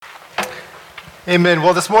Amen.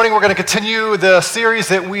 Well, this morning we're going to continue the series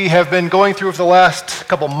that we have been going through for the last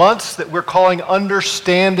couple months that we're calling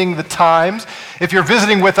Understanding the Times. If you're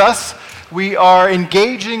visiting with us, we are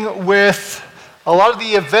engaging with a lot of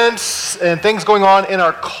the events and things going on in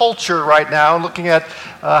our culture right now, looking at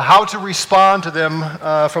how to respond to them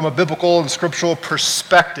from a biblical and scriptural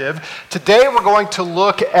perspective. Today we're going to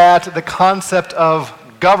look at the concept of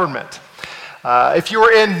government. If you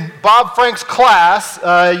were in Bob Frank's class,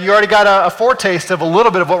 you already got a foretaste of a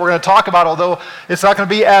little bit of what we're going to talk about, although it's not going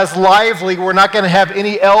to be as lively. We're not going to have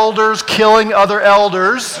any elders killing other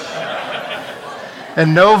elders.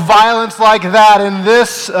 And no violence like that in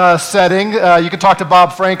this setting. You can talk to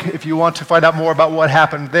Bob Frank if you want to find out more about what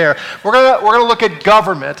happened there. We're gonna look at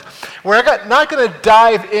government. We're not going to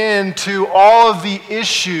dive into all of the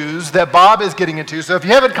issues that Bob is getting into. So if you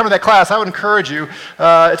haven't come to that class, I would encourage you.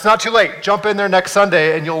 It's not too late. Jump in there next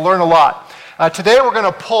Sunday and you'll learn a lot. Today we're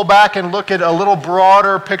going to pull back and look at a little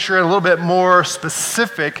broader picture and a little bit more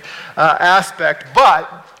specific aspect. But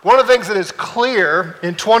one of the things that is clear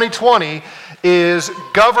in 2020 is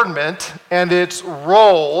government and its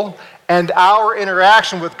role and our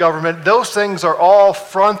interaction with government. Those things are all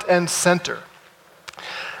front and center.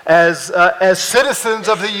 As citizens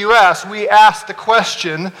of the U.S., we ask the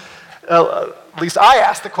question, at least I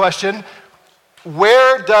ask the question,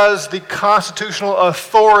 where does the constitutional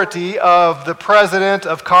authority of the president,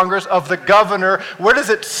 of Congress, of the governor, where does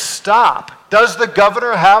it stop? Does the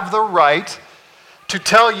governor have the right to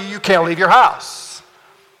tell you can't leave your house?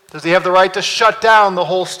 Does he have the right to shut down the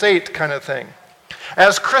whole state kind of thing?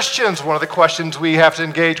 As Christians, one of the questions we have to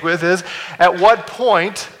engage with is, at what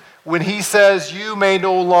point, when he says you may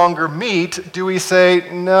no longer meet, do we say,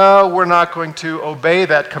 no, we're not going to obey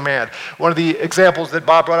that command? One of the examples that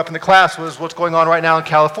Bob brought up in the class was what's going on right now in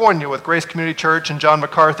California with Grace Community Church and John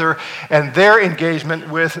MacArthur and their engagement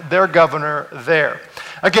with their governor there.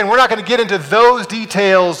 Again, we're not going to get into those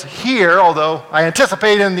details here, although I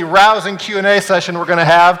anticipate in the rousing Q&A session we're going to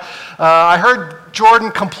have. I heard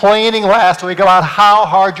Jordan complaining last week about how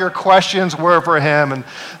hard your questions were for him, and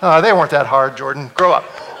they weren't that hard, Jordan. Grow up.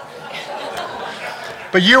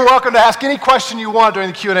 But you're welcome to ask any question you want during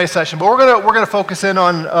the Q&A session. But we're gonna focus in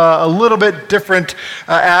on a little bit different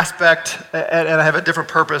aspect, and I have a different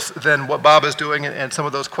purpose than what Bob is doing and some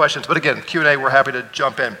of those questions. But again, Q&A, we're happy to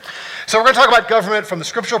jump in. So we're going to talk about government from the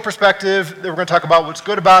scriptural perspective. Then we're going to talk about what's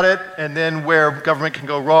good about it, and then where government can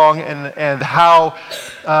go wrong, and how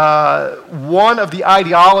one of the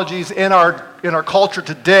ideologies in our culture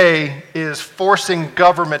today is forcing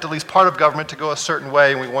government, at least part of government, to go a certain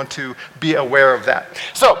way, and we want to be aware of that.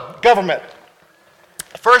 So, government.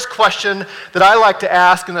 First question that I like to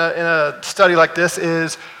ask in a study like this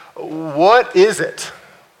is, what is it?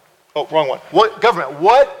 Oh, wrong one.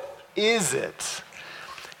 What is it?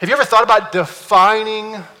 Have you ever thought about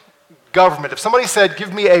defining government? If somebody said,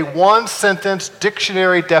 give me a one-sentence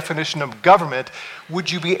dictionary definition of government, would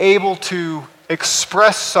you be able to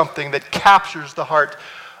express something that captures the heart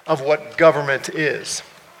of what government is?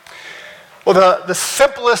 Well, the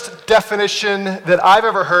simplest definition that I've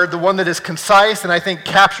ever heard, the one that is concise and I think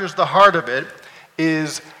captures the heart of it,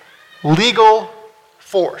 is legal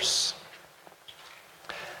force.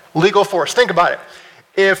 Legal force. Think about it.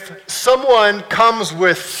 If someone comes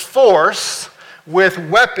with force, with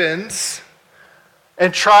weapons,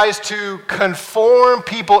 and tries to conform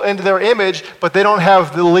people into their image, but they don't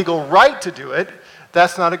have the legal right to do it,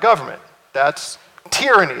 that's not a government. That's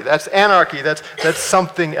tyranny. That's anarchy. That's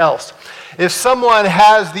something else. If someone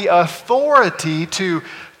has the authority to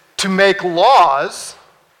make laws,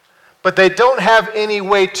 but they don't have any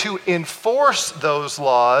way to enforce those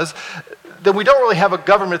laws, then we don't really have a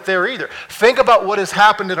government there either. Think about what has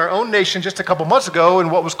happened in our own nation just a couple months ago in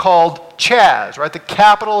what was called CHAZ, right? The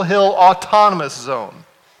Capitol Hill Autonomous Zone.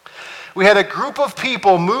 We had a group of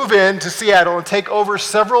people move into Seattle and take over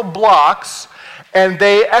several blocks, and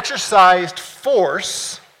they exercised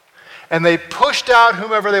force, and they pushed out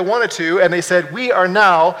whomever they wanted to, and they said, we are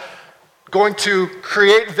now going to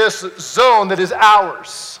create this zone that is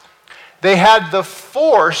ours. They had the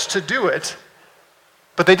force to do it,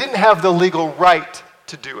 but they didn't have the legal right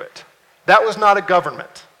to do it. That was not a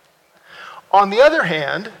government. On the other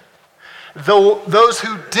hand, those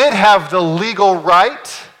who did have the legal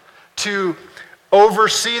right to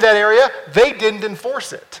oversee that area, they didn't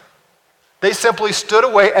enforce it. They simply stood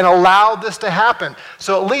away and allowed this to happen.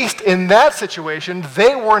 So at least in that situation,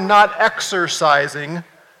 they were not exercising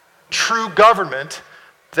true government.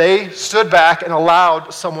 They stood back and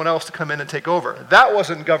allowed someone else to come in and take over. That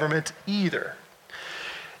wasn't government either.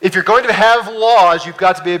 If you're going to have laws, you've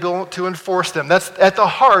got to be able to enforce them. That's at the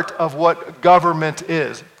heart of what government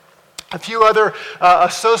is. A few other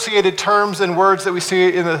associated terms and words that we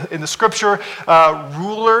see in the scripture.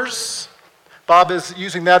 Rulers. Bob is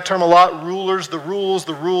using that term a lot. Rulers, the rules,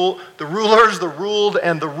 the rulers, the ruled,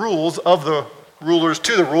 and the rules of the rulers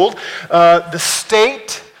to the ruled. The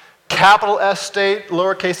state, capital S state,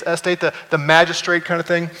 lowercase s state, the magistrate kind of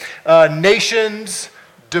thing. Nations,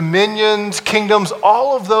 dominions, kingdoms,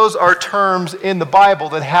 all of those are terms in the Bible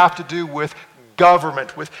that have to do with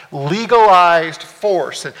government, with legalized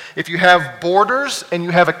force. And if you have borders and you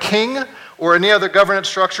have a king or any other governance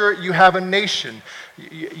structure, you have a nation.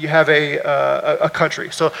 You have a country.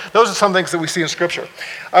 So those are some things that we see in Scripture.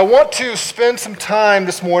 I want to spend some time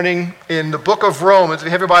this morning in the book of Romans. If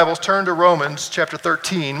you have your Bibles, turn to Romans chapter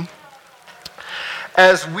 13.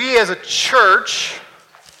 As we as a church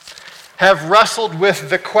have wrestled with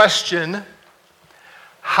the question,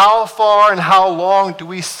 how far and how long do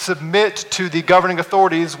we submit to the governing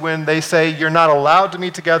authorities when they say you're not allowed to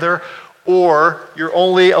meet together, or you're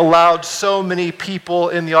only allowed so many people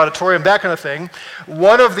in the auditorium, that kind of thing.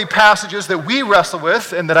 One of the passages that we wrestle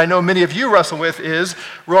with, and that I know many of you wrestle with, is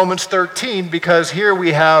Romans 13, because here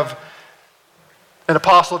we have an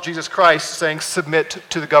apostle of Jesus Christ saying, submit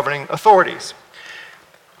to the governing authorities.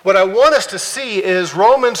 What I want us to see is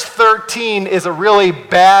Romans 13 is a really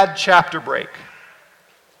bad chapter break.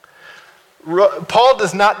 Paul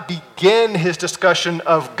does not begin his discussion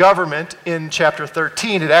of government in chapter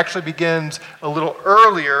 13. It actually begins a little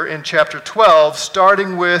earlier in chapter 12,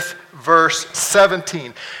 starting with verse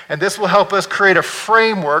 17. And this will help us create a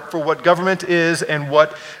framework for what government is and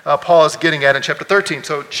what Paul is getting at in chapter 13.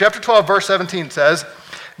 So chapter 12, verse 17 says,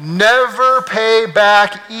 "Never pay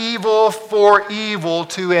back evil for evil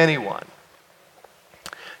to anyone."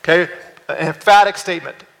 Okay, an emphatic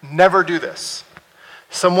statement. Never do this.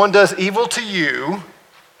 Someone does evil to you,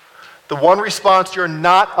 the one response you're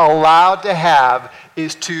not allowed to have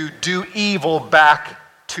is to do evil back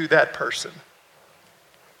to that person.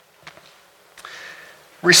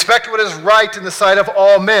 Respect what is right in the sight of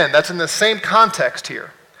all men. That's in the same context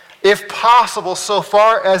here. If possible, so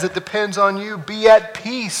far as it depends on you, be at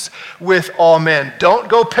peace with all men. Don't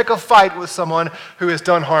go pick a fight with someone who has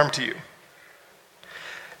done harm to you.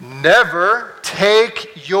 Never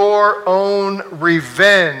take your own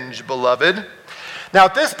revenge, beloved. Now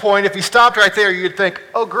at this point, if you stopped right there, you'd think,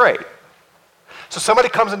 oh great. So somebody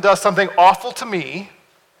comes and does something awful to me.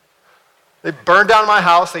 They burn down my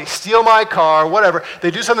house, they steal my car, whatever. They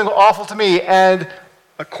do something awful to me, and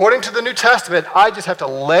according to the New Testament, I just have to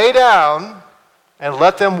lay down and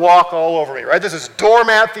let them walk all over me, right? This is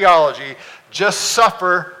doormat theology. Just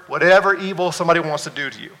suffer whatever evil somebody wants to do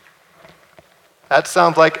to you. That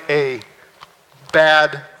sounds like a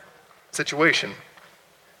bad situation.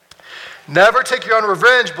 Never take your own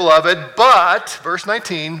revenge, beloved, but, verse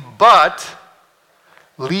 19, but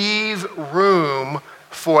leave room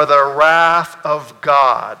for the wrath of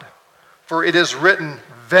God. For it is written,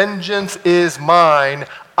 vengeance is mine,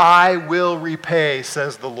 I will repay,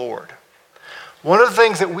 says the Lord. One of the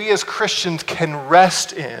things that we as Christians can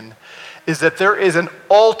rest in is that there is an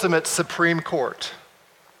ultimate Supreme Court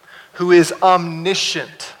who is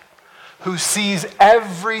omniscient, who sees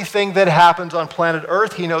everything that happens on planet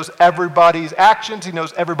Earth. He knows everybody's actions. He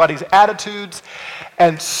knows everybody's attitudes.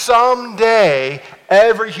 And someday,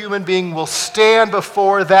 every human being will stand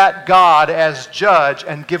before that God as judge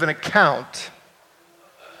and give an account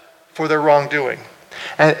for their wrongdoing.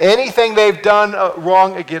 And anything they've done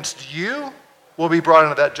wrong against you will be brought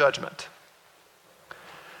into that judgment.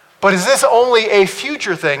 But is this only a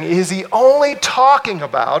future thing? Is he only talking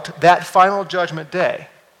about that final judgment day?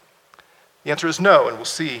 The answer is no, and we'll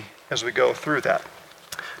see as we go through that.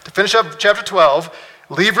 To finish up chapter 12,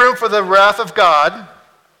 leave room for the wrath of God.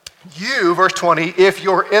 You, verse 20, if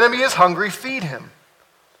your enemy is hungry, feed him.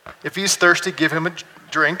 If he's thirsty, give him a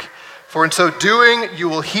drink. For in so doing, you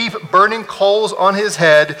will heap burning coals on his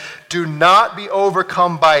head. Do not be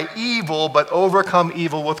overcome by evil, but overcome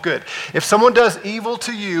evil with good. If someone does evil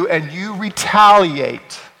to you and you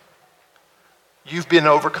retaliate, you've been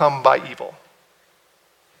overcome by evil.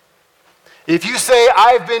 If you say,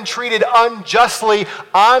 I've been treated unjustly,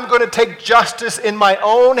 I'm going to take justice in my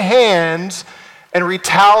own hands and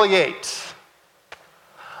retaliate.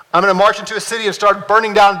 I'm going to march into a city and start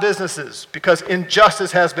burning down businesses because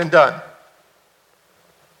injustice has been done.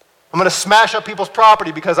 I'm going to smash up people's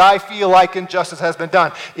property because I feel like injustice has been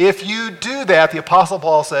done. If you do that, the Apostle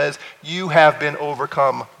Paul says, you have been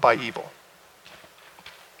overcome by evil.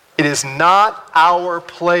 It is not our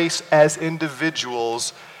place as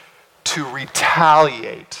individuals to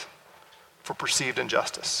retaliate for perceived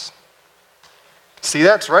injustice. See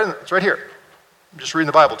that? It's right here. I'm just reading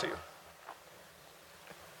the Bible to you.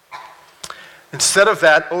 Instead of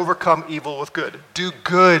that, overcome evil with good. Do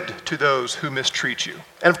good to those who mistreat you.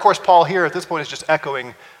 And of course, Paul here at this point is just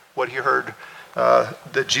echoing what he heard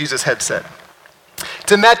that Jesus had said.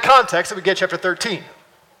 It's in that context that we get chapter 13.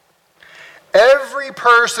 Every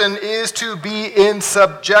person is to be in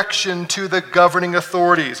subjection to the governing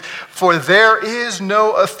authorities, for there is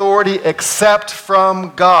no authority except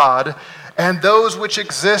from God, and those which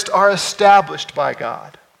exist are established by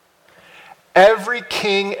God. Every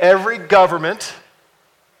king, every government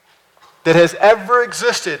that has ever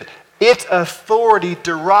existed, its authority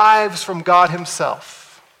derives from God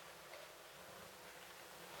himself.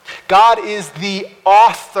 God is the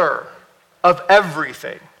author of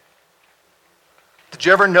everything. Did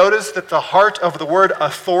you ever notice that the heart of the word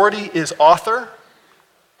authority is author?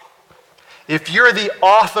 If you're the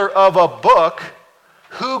author of a book,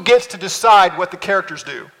 who gets to decide what the characters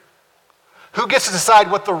do? Who gets to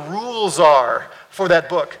decide what the rules are for that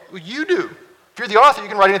book? Well, you do. If you're the author, you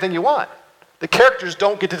can write anything you want. The characters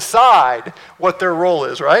don't get to decide what their role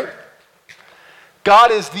is, right?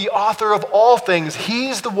 God is the author of all things.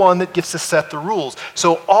 He's the one that gets to set the rules.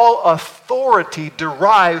 So all authority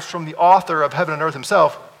derives from the author of heaven and earth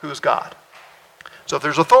himself, who is God. So if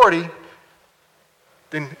there's authority,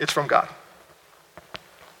 then it's from God.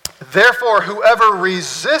 Therefore, whoever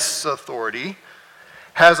resists authority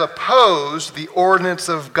has opposed the ordinance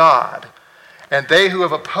of God, and they who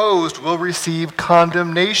have opposed will receive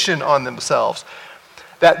condemnation on themselves.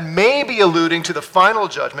 That may be alluding to the final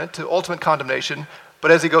judgment, to ultimate condemnation,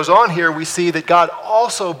 but as he goes on here, we see that God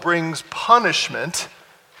also brings punishment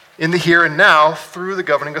in the here and now through the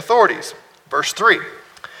governing authorities. Verse 3,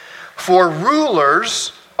 for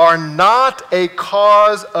rulers are not a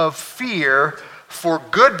cause of fear for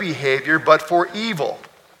good behavior, but for evil.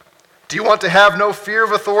 Do you want to have no fear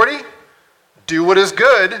of authority? Do what is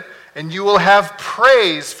good, and you will have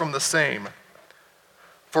praise from the same.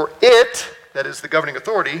 For it, that is the governing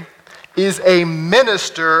authority, is a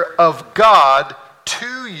minister of God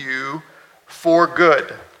to you for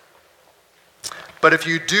good. But if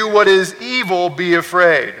you do what is evil, be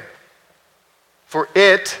afraid. For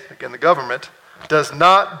it, again the government, does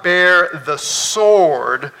not bear the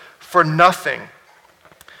sword for nothing.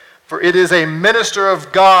 For it is a minister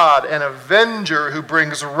of God, an avenger who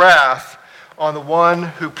brings wrath on the one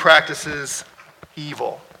who practices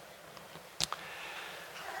evil.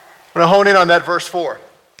 I'm going to hone in on that verse 4.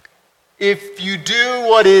 If you do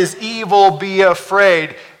what is evil, be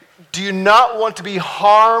afraid. Do you not want to be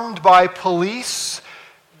harmed by police?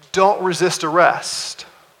 Don't resist arrest.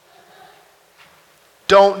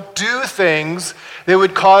 Don't do things that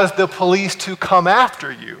would cause the police to come after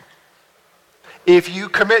you. If you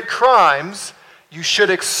commit crimes, you should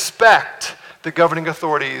expect the governing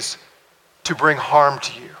authorities to bring harm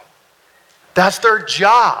to you. That's their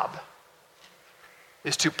job,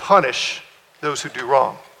 is to punish those who do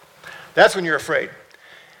wrong. That's when you're afraid.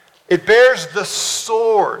 It bears the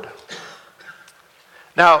sword.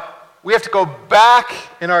 Now, we have to go back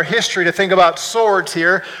in our history to think about swords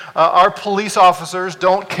here. Our police officers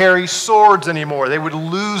don't carry swords anymore. They would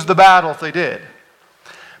lose the battle if they did.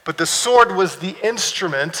 But the sword was the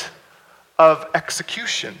instrument of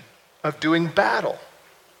execution, of doing battle.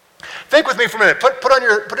 Think with me for a minute. Put on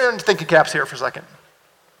your thinking caps here for a second.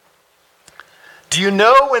 Do you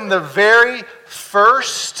know when the very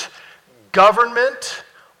first government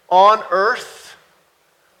on earth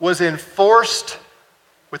was enforced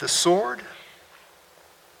with a sword?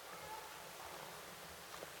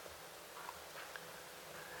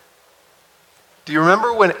 Do you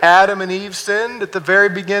remember when Adam and Eve sinned at the very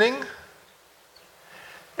beginning?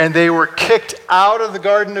 And they were kicked out of the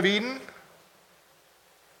Garden of Eden?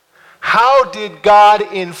 How did God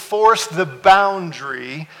enforce the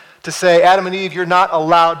boundary to say, Adam and Eve, you're not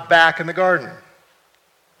allowed back in the garden?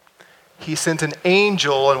 He sent an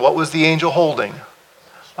angel, and what was the angel holding?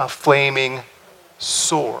 A flaming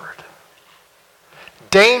sword.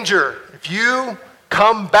 Danger! If you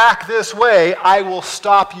come back this way, I will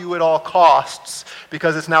stop you at all costs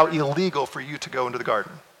because it's now illegal for you to go into the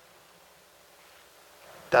garden.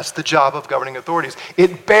 That's the job of governing authorities.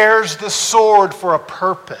 It bears the sword for a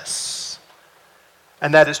purpose,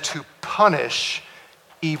 and that is to punish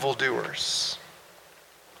evildoers.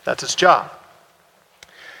 That's its job.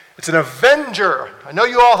 It's an avenger. I know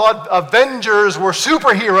you all thought avengers were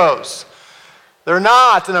superheroes. They're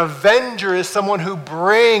not. An avenger is someone who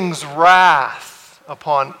brings wrath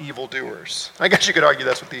upon evildoers. I guess you could argue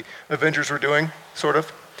that's what the Avengers were doing, sort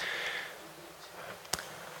of.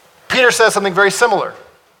 Peter says something very similar.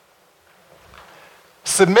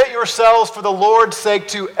 Submit yourselves for the Lord's sake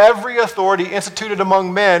to every authority instituted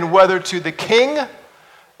among men, whether to the king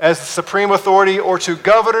as the supreme authority, or to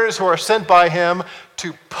governors who are sent by him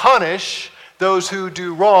to punish those who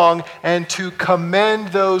do wrong and to commend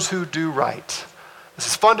those who do right. This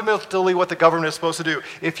is fundamentally what the government is supposed to do.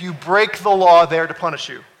 If you break the law, they're to punish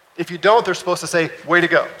you. If you don't, they're supposed to say, way to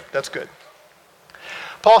go. That's good.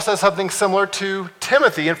 Paul says something similar to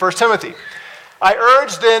Timothy in 1 Timothy. I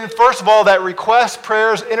urge then, first of all, that requests,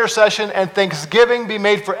 prayers, intercession, and thanksgiving be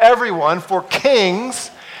made for everyone, for kings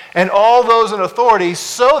and all those in authority,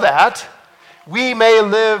 so that we may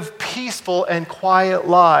live peaceful and quiet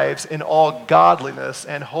lives in all godliness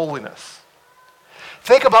and holiness.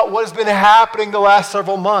 Think about what has been happening the last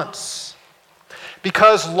several months.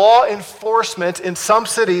 Because law enforcement in some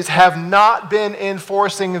cities have not been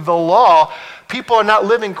enforcing the law, people are not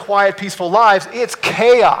living quiet, peaceful lives. It's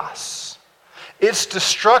chaos. It's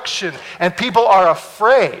destruction, and people are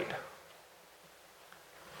afraid.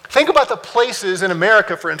 Think about the places in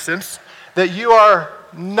America, for instance, that you are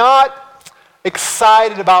not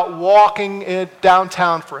excited about walking in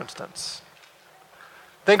downtown, for instance.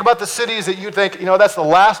 Think about the cities that you think, that's the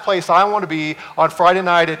last place I want to be on Friday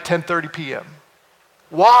night at 10:30 p.m.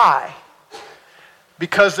 Why?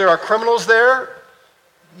 Because there are criminals there?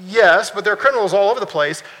 Yes, but there are criminals all over the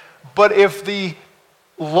place. But if the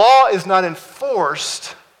law is not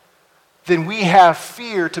enforced, then we have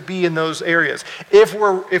fear to be in those areas.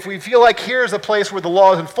 If we feel like here's a place where the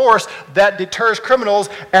law is enforced, that deters criminals,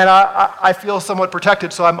 and I feel somewhat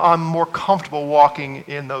protected, so I'm more comfortable walking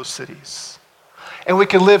in those cities. And we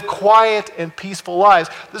can live quiet and peaceful lives.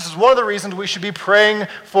 This is one of the reasons we should be praying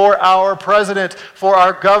for our president, for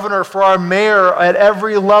our governor, for our mayor at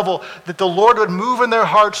every level, that the Lord would move in their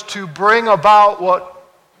hearts to bring about what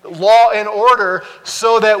law and order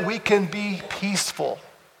so that we can be peaceful.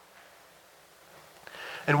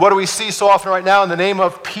 And what do we see so often right now in the name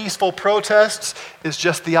of peaceful protests is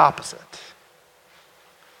just the opposite.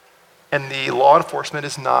 And the law enforcement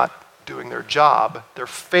is not doing their job. They're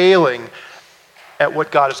failing at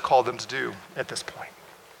what God has called them to do at this point.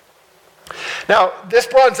 Now, this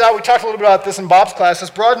broadens out, we talked a little bit about this in Bob's class,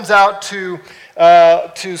 this broadens out to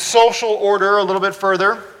social order a little bit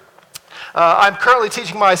further. I'm currently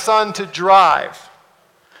teaching my son to drive.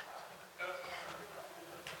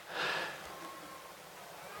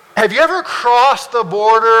 Have you ever crossed the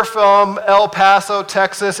border from El Paso,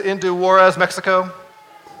 Texas into Juarez, Mexico?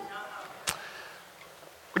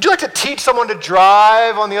 Would you like to teach someone to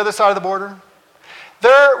drive on the other side of the border?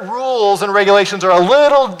 Their rules and regulations are a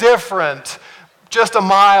little different just a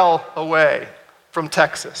mile away from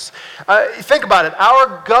Texas. Think about it.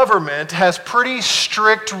 Our government has pretty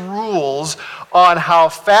strict rules on how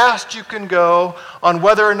fast you can go, on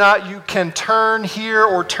whether or not you can turn here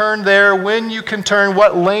or turn there, when you can turn,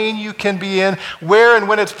 what lane you can be in, where and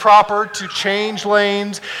when it's proper to change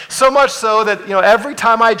lanes. So much so that, every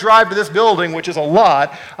time I drive to this building, which is a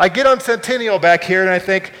lot, I get on Centennial back here and I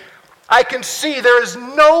think, I can see there is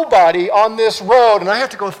nobody on this road and I have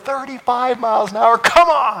to go 35 miles an hour. Come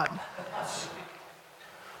on!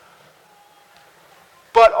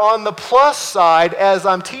 But on the plus side, as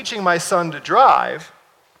I'm teaching my son to drive,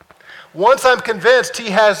 once I'm convinced he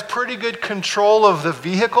has pretty good control of the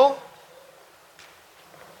vehicle,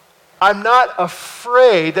 I'm not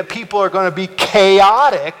afraid that people are going to be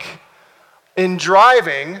chaotic in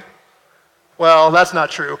driving. Well, that's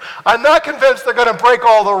not true. I'm not convinced they're going to break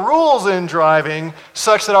all the rules in driving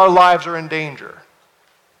such that our lives are in danger.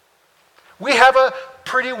 We have a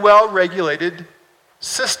pretty well-regulated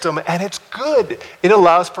system, and it's good. It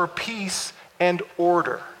allows for peace and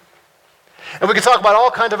order. And we can talk about all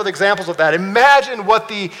kinds of other examples of that. Imagine what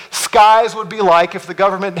the skies would be like if the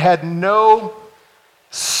government had no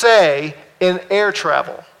say in air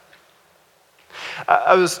travel.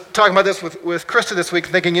 I was talking about this with Krista this week,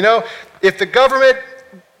 thinking, if the government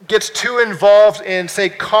gets too involved in, say,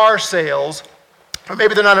 car sales, or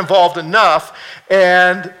maybe they're not involved enough,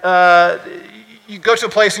 and you go to a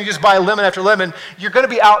place and you just buy lemon after lemon, you're going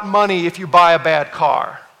to be out money if you buy a bad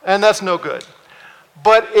car, and that's no good.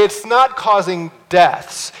 But it's not causing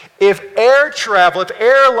deaths. If air travel, the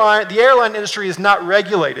airline industry is not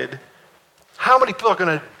regulated, how many people are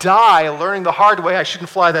going to die learning the hard way, I shouldn't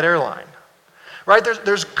fly that airline? Right?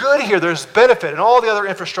 There's good here, there's benefit, and all the other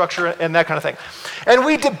infrastructure and that kind of thing. And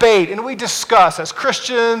we debate and we discuss, as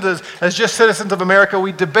Christians, as just citizens of America,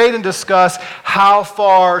 we debate and discuss how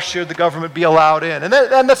far should the government be allowed in. And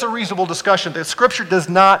that's a reasonable discussion. The Scripture does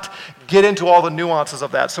not get into all the nuances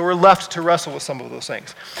of that, so we're left to wrestle with some of those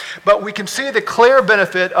things. But we can see the clear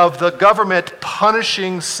benefit of the government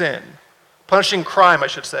punishing sin, punishing crime, I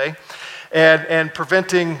should say. and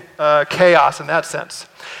preventing chaos in that sense.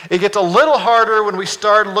 It gets a little harder when we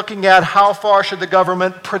start looking at how far should the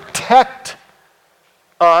government protect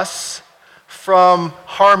us from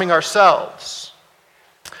harming ourselves.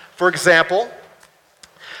 For example,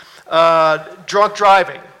 drunk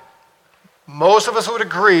driving. Most of us would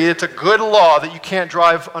agree it's a good law that you can't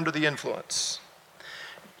drive under the influence.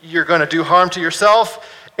 You're going to do harm to yourself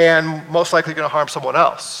and most likely going to harm someone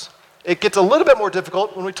else. It gets a little bit more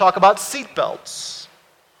difficult when we talk about seatbelts.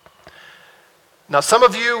 Now, some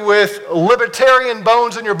of you with libertarian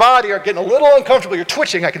bones in your body are getting a little uncomfortable. You're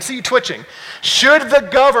twitching. I can see you twitching. Should the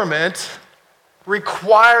government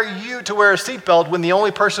require you to wear a seatbelt when the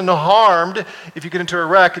only person harmed if you get into a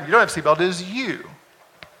wreck and you don't have a seatbelt is you?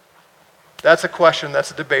 That's a question, that's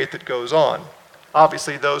a debate that goes on.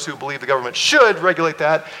 Obviously, those who believe the government should regulate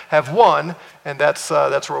that have won, and that's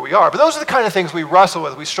where we are. But those are the kind of things we wrestle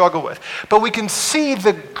with, we struggle with. But we can see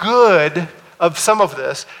the good of some of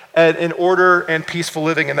this in order and peaceful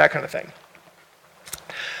living and that kind of thing.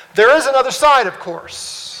 There is another side, of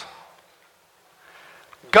course.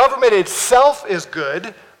 Government itself is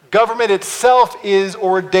good. Government itself is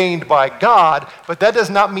ordained by God, but that does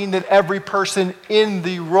not mean that every person in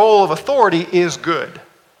the role of authority is good.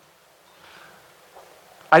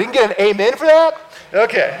 I didn't get an amen for that?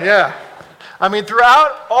 Okay, yeah. I mean,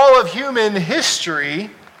 throughout all of human history,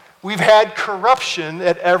 we've had corruption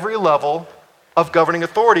at every level of governing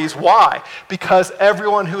authorities. Why? Because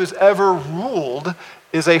everyone who has ever ruled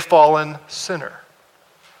is a fallen sinner.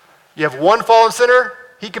 You have one fallen sinner,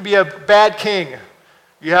 he can be a bad king.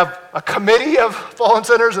 You have a committee of fallen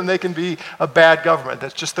sinners, and they can be a bad government.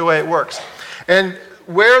 That's just the way it works. And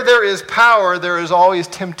where there is power, there is always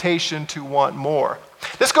temptation to want more.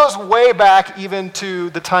 This goes way back even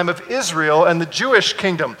to the time of Israel and the Jewish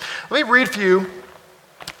kingdom. Let me read for you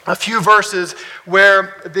a few verses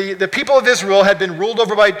where the people of Israel had been ruled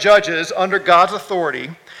over by judges under God's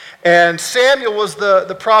authority. And Samuel was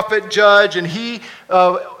the prophet judge, and he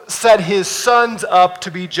set his sons up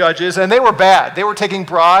to be judges, and they were bad. They were taking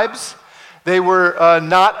bribes. They were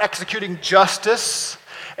not executing justice.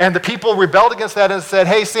 And the people rebelled against that and said,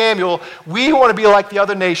 hey, Samuel, we want to be like the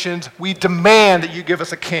other nations. We demand that you give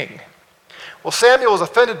us a king. Well, Samuel was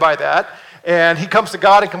offended by that, and he comes to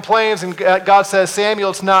God and complains, and God says, Samuel,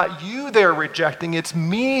 it's not you they're rejecting, it's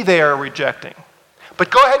me they are rejecting. But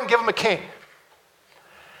go ahead and give them a king.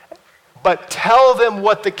 But tell them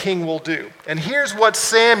what the king will do. And here's what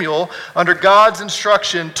Samuel, under God's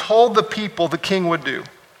instruction, told the people the king would do.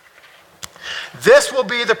 This will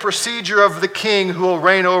be the procedure of the king who will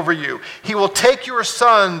reign over you. He will take your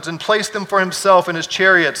sons and place them for himself in his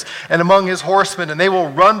chariots and among his horsemen, and they will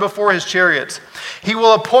run before his chariots. He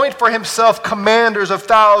will appoint for himself commanders of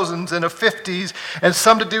thousands and of 50s, and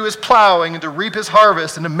some to do his plowing and to reap his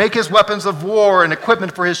harvest and to make his weapons of war and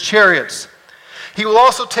equipment for his chariots. He will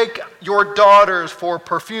also take your daughters for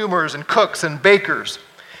perfumers and cooks and bakers.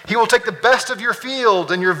 He will take the best of your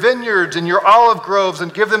fields and your vineyards and your olive groves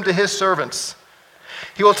and give them to his servants.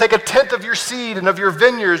 He will take a tenth of your seed and of your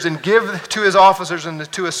vineyards and give to his officers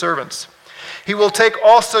and to his servants. He will take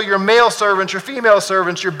also your male servants, your female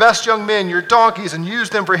servants, your best young men, your donkeys, and use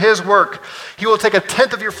them for his work. He will take a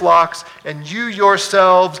tenth of your flocks, and you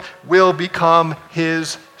yourselves will become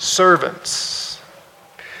his servants.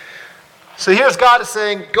 So here's God is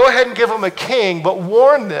saying, go ahead and give them a king, but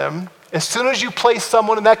warn them, as soon as you place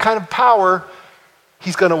someone in that kind of power,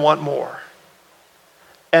 he's going to want more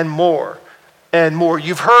and more and more.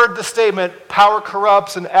 You've heard the statement, power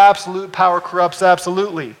corrupts and absolute power corrupts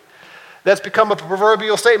absolutely. That's become a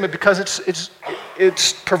proverbial statement because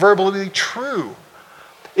it's proverbially true.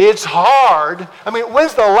 It's hard. I mean,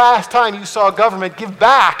 when's the last time you saw government give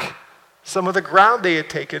back some of the ground they had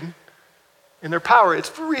taken in their power?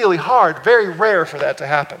 It's really hard, very rare for that to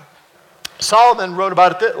happen. Solomon wrote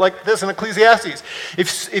about it like this in Ecclesiastes.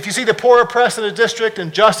 If you see the poor oppressed in a district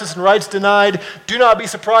and justice and rights denied, do not be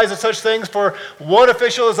surprised at such things, for one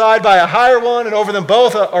official is eyed by a higher one, and over them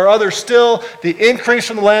both are others still. The increase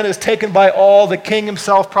from the land is taken by all. The king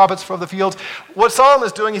himself profits from the fields. What Solomon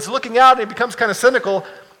is doing, he's looking out and he becomes kind of cynical,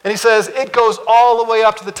 and he says, it goes all the way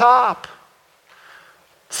up to the top.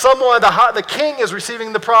 Someone, the king is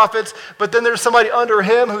receiving the profits, but then there's somebody under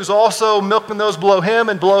him who's also milking those below him,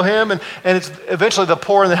 and it's eventually the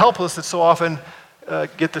poor and the helpless that so often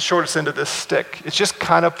get the shortest end of this stick. It's just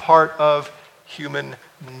kind of part of human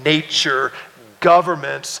nature.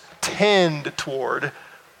 Governments tend toward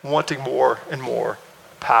wanting more and more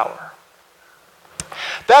power.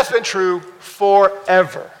 That's been true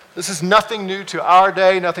forever. This is nothing new to our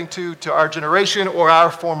day, nothing to our generation or our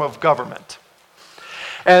form of government.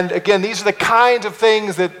 And again, these are the kinds of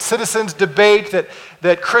things that citizens debate,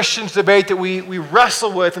 that Christians debate, that we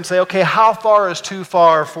wrestle with and say, okay, how far is too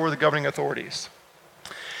far for the governing authorities?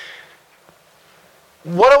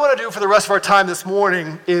 What I want to do for the rest of our time this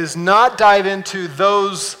morning is not dive into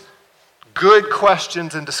those good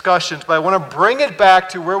questions and discussions, but I want to bring it back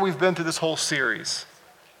to where we've been through this whole series.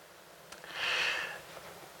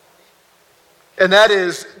 And that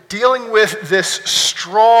is dealing with this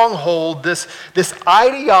stronghold, this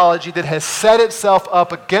ideology that has set itself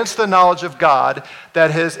up against the knowledge of God, that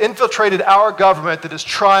has infiltrated our government, that is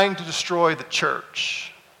trying to destroy the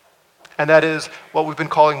church. And that is what we've been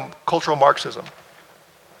calling cultural Marxism.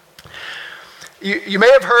 You may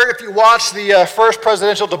have heard, if you watched the first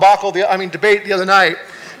presidential debate the other night,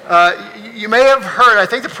 you may have heard, I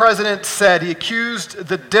think the president said, he accused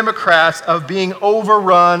the Democrats of being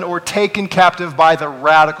overrun or taken captive by the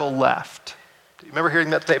radical left. Do you remember hearing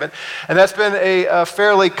that statement? And that's been a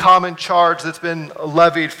fairly common charge that's been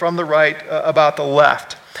levied from the right about the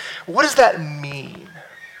left. What does that mean?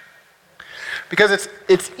 Because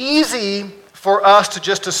it's easy for us to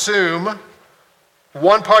just assume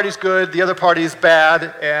one party's good, the other party is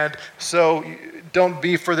bad, and so don't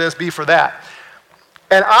be for this, be for that.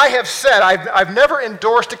 And I have said, I've never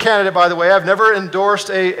endorsed a candidate, by the way. I've never endorsed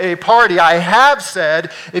a party. I have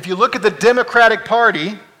said, if you look at the Democratic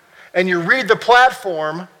Party and you read the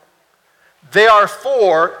platform, they are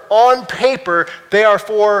on paper, they are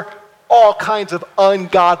for all kinds of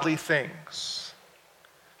ungodly things.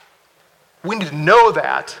 We need to know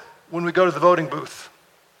that when we go to the voting booth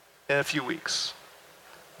in a few weeks.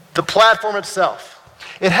 The platform itself.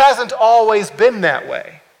 It hasn't always been that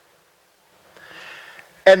way.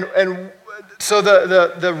 And so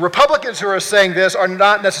the Republicans who are saying this are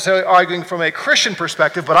not necessarily arguing from a Christian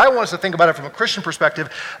perspective, but I want us to think about it from a Christian perspective.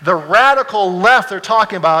 The radical left they're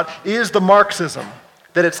talking about is the Marxism,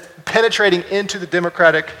 that it's penetrating into the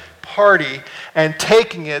Democratic Party and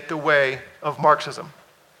taking it the way of Marxism.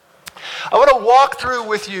 I want to walk through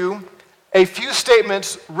with you a few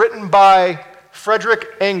statements written by Friedrich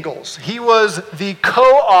Engels. He was the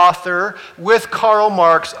co-author with Karl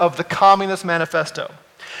Marx of the Communist Manifesto.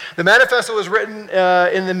 The manifesto was written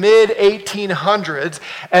in the mid-1800s,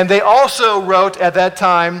 and they also wrote at that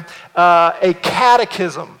time a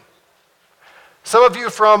catechism. Some of you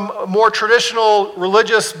from more traditional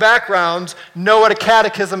religious backgrounds know what a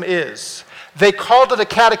catechism is. They called it a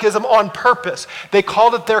catechism on purpose. They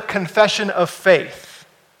called it their confession of faith.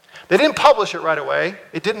 They didn't publish it right away.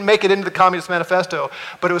 It didn't make it into the Communist Manifesto,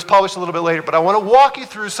 but it was published a little bit later. But I want to walk you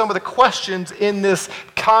through some of the questions in this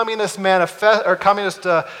Communist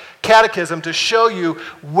Catechism to show you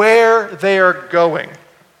where they are going.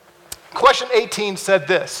 Question 18 said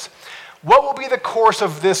this: what will be the course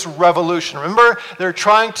of this revolution? Remember, they're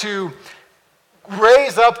trying to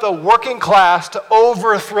raise up the working class to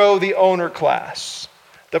overthrow the owner class.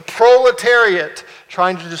 The proletariat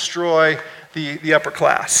trying to destroy the upper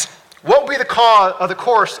class. What will be the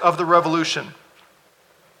course of the revolution?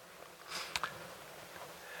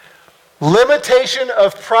 Limitation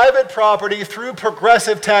of private property through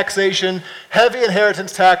progressive taxation, heavy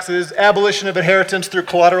inheritance taxes, abolition of inheritance through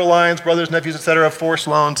collateral lines, brothers, nephews, etc., forced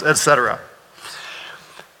loans, etc.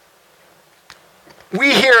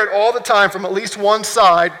 We hear it all the time from at least one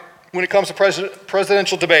side when it comes to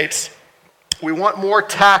presidential debates. We want more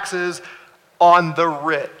taxes on the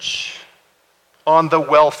rich, on the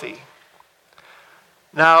wealthy.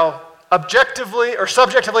 Now, objectively or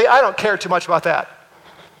subjectively, I don't care too much about that.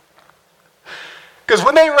 Because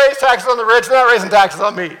when they raise taxes on the rich, they're not raising taxes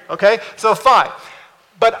on me, okay? So fine.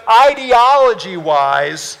 But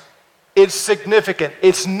ideology-wise, it's significant.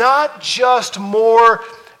 It's not just more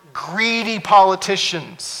greedy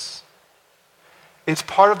politicians. It's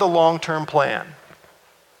part of the long-term plan.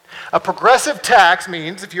 A progressive tax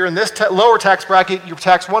means if you're in this lower tax bracket, you're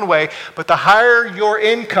taxed one way, but the higher your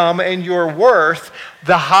income and your worth,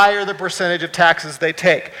 the higher the percentage of taxes they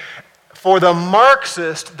take. For the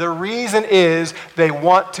Marxist, the reason is they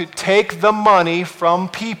want to take the money from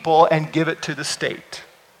people and give it to the state.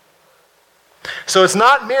 So it's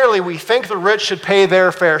not merely we think the rich should pay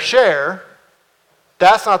their fair share.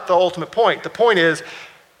 That's not the ultimate point. The point is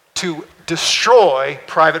to destroy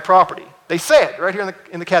private property. They say it right here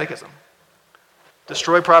in the Catechism.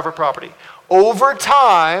 Destroy private property. Over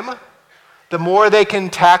time, the more they can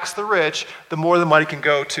tax the rich, the more the money can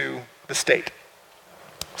go to the state.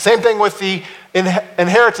 Same thing with the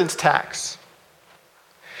inheritance tax.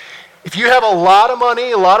 If you have a lot of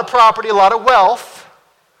money, a lot of property, a lot of wealth,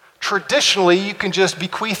 traditionally you can just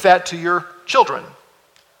bequeath that to your children.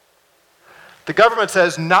 The government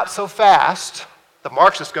says not so fast, the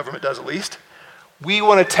Marxist government does at least. We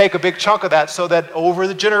want to take a big chunk of that so that over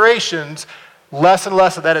the generations, less and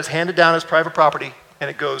less of that is handed down as private property and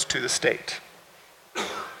it goes to the state.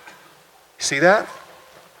 See that?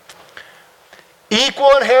 Equal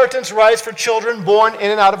inheritance rights for children born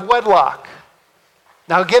in and out of wedlock.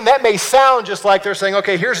 Now again, that may sound just like they're saying,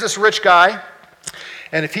 okay, here's this rich guy,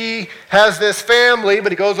 and if he has this family,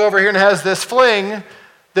 but he goes over here and has this fling,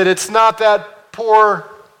 that it's not that poor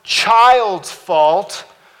child's fault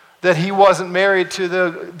that he wasn't married to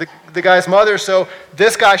the guy's mother, so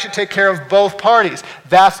this guy should take care of both parties.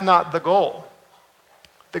 That's not the goal.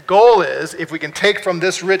 The goal is, if we can take from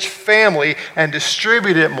this rich family and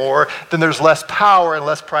distribute it more, then there's less power and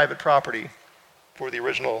less private property for the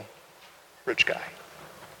original rich guy.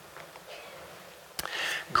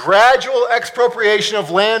 Gradual expropriation of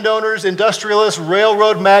landowners, industrialists,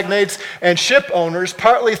 railroad magnates, and ship owners,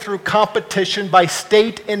 partly through competition by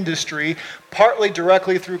state industry, partly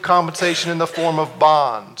directly through compensation in the form of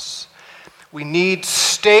bonds. We need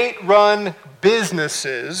state-run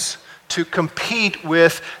businesses to compete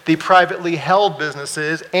with the privately held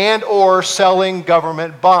businesses and or selling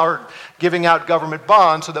government or giving out government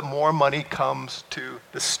bonds so that more money comes to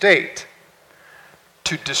the state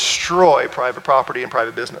to destroy private property and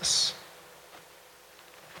private business.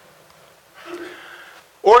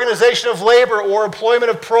 Organization of labor or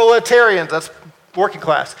employment of proletarians, that's working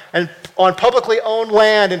class, and on publicly owned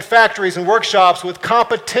land and factories and workshops with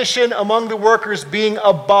competition among the workers being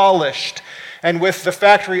abolished, and with the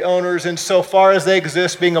factory owners, insofar as they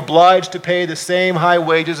exist, being obliged to pay the same high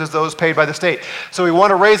wages as those paid by the state. So we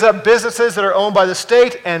want to raise up businesses that are owned by the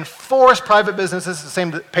state and force private businesses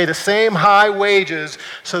to pay the same high wages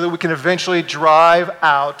so that we can eventually drive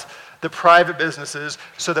out the private businesses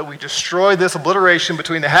so that we destroy this obliteration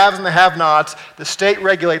between the haves and the have-nots. The state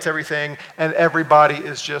regulates everything and everybody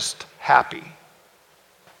is just happy.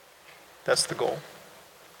 That's the goal.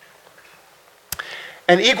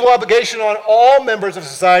 An equal obligation on all members of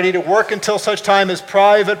society to work until such time as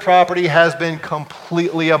private property has been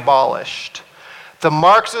completely abolished. The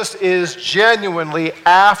Marxist is genuinely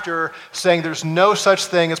after saying there's no such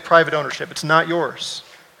thing as private ownership. It's not yours.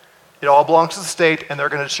 It all belongs to the state, and they're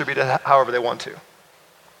going to distribute it however they want to.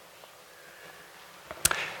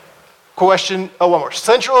 One more.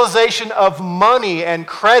 Centralization of money and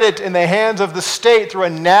credit in the hands of the state through a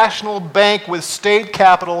national bank with state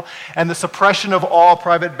capital and the suppression of all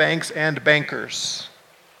private banks and bankers.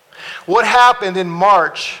 What happened in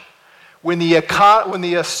March when the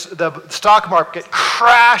stock market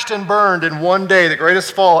crashed and burned in one day, the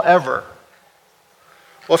greatest fall ever?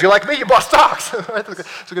 Well, if you're like me, you bought stocks.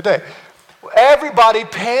 It's a good day. Everybody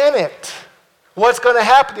panicked. What's going to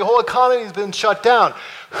happen? The whole economy has been shut down.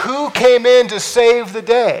 Who came in to save the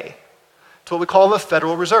day? It's what we call the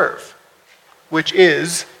Federal Reserve, which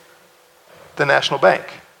is the national bank.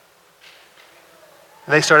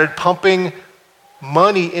 And they started pumping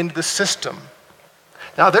money into the system.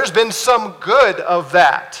 Now, there's been some good of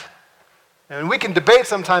that. And we can debate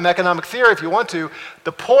sometime economic theory if you want to.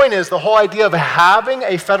 The point is, the whole idea of having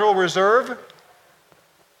a Federal Reserve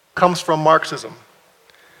comes from Marxism,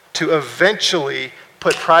 to eventually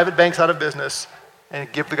put private banks out of business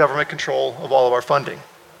and give the government control of all of our funding.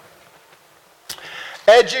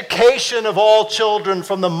 Education of all children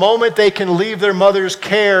from the moment they can leave their mother's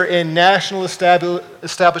care in national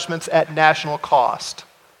establishments at national cost.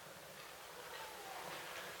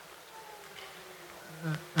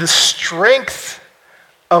 The strength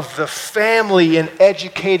of the family in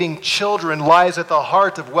educating children lies at the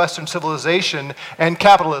heart of Western civilization and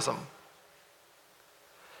capitalism.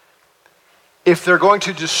 If they're going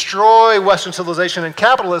to destroy Western civilization and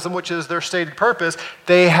capitalism, which is their stated purpose,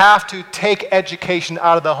 they have to take education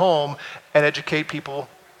out of the home and educate people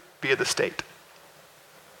via the state.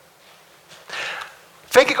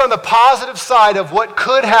 Thinking on the positive side of what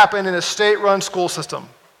could happen in a state-run school system.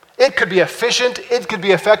 It could be efficient, it could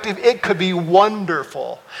be effective, it could be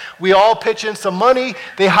wonderful. We all pitch in some money,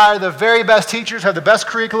 they hire the very best teachers, have the best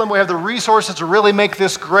curriculum, we have the resources to really make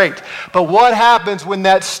this great. But what happens when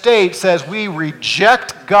that state says we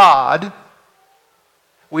reject God,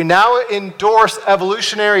 we now endorse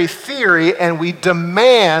evolutionary theory, and we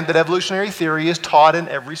demand that evolutionary theory is taught in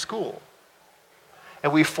every school?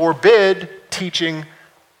 And we forbid teaching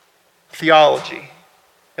theology,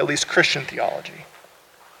 at least Christian theology.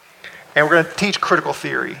 And we're going to teach critical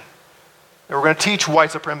theory. And we're going to teach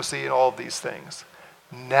white supremacy and all of these things.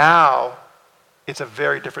 Now, it's a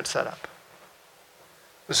very different setup.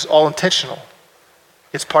 This is all intentional.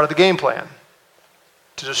 It's part of the game plan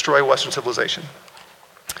to destroy Western civilization.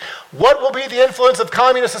 What will be the influence of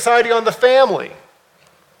communist society on the family?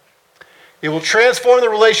 It will transform the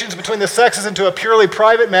relations between the sexes into a purely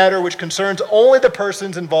private matter which concerns only the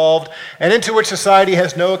persons involved and into which society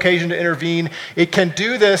has no occasion to intervene. It can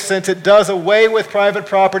do this since it does away with private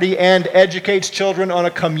property and educates children on a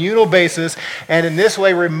communal basis, and in this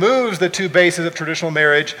way removes the two bases of traditional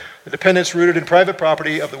marriage, the dependence rooted in private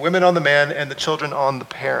property of the women on the men and the children on the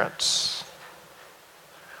parents.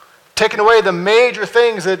 Taking away the major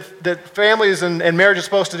things that families and marriage is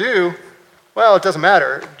supposed to do, well, it doesn't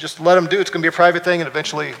matter. Just let them do it. It's going to be a private thing, and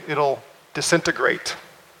eventually it'll disintegrate.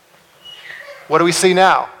 What do we see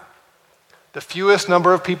now? The fewest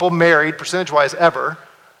number of people married, percentage-wise, ever,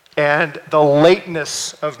 and the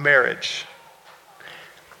lateness of marriage.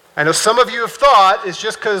 I know some of you have thought it's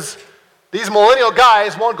just because these millennial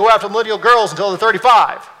guys won't go after millennial girls until they're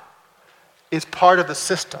 35. It's part of the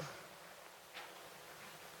system.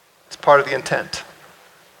 It's part of the intent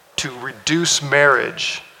to reduce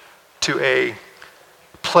marriage to a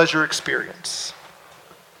pleasure experience.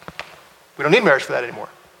 We don't need marriage for that anymore.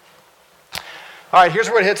 All right, here's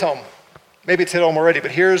where it hits home. Maybe it's hit home already, but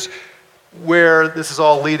here's where this is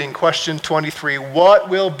all leading. Question 23, what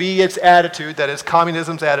will be its attitude, that is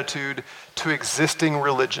communism's attitude, to existing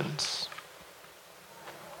religions?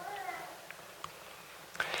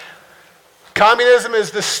 Communism is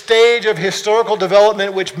the stage of historical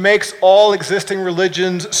development which makes all existing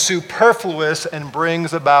religions superfluous and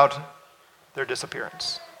brings about their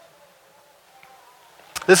disappearance.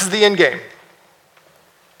 This is the end game.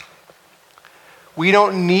 We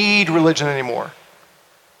don't need religion anymore.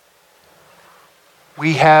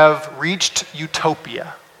 We have reached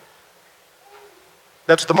utopia.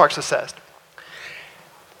 That's what the Marxist says.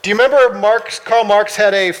 Do you remember Karl Marx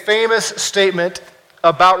had a famous statement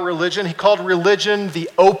about religion? He called religion the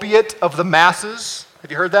opiate of the masses.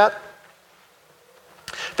 Have you heard that?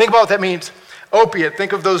 Think about what that means. Opiate,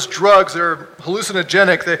 think of those drugs that are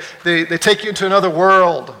hallucinogenic. They take you into another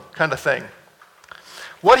world kind of thing.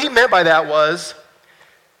 What he meant by that was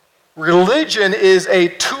religion is a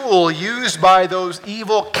tool used by those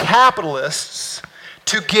evil capitalists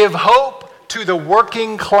to give hope to the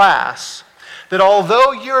working class that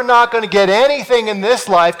although you're not going to get anything in this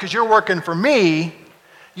life because you're working for me,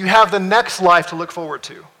 you have the next life to look forward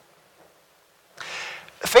to.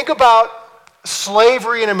 Think about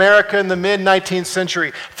slavery in America in the mid-19th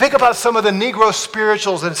century. Think about some of the Negro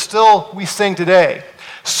spirituals that still we sing today.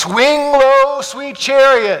 Swing low, sweet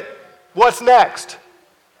chariot. What's next?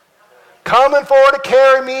 Coming for to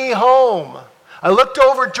carry me home. I looked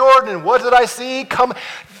over Jordan. What did I see?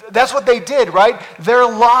 That's what they did, right? Their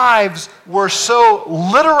lives were so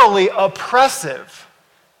literally oppressive.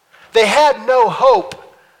 They had no hope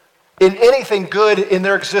in anything good in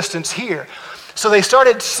their existence here. So they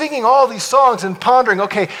started singing all these songs and pondering,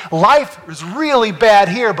 okay, life is really bad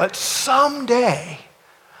here, but someday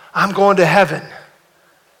I'm going to heaven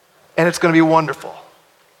and it's going to be wonderful.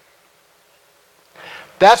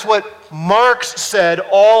 That's what Marx said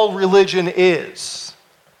all religion is.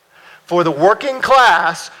 For the working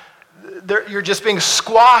class, you're just being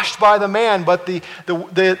squashed by the man, but the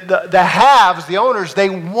haves, the owners, they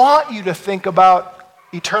want you to think about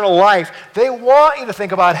eternal life. They want you to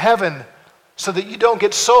think about heaven so that you don't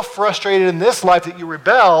get so frustrated in this life that you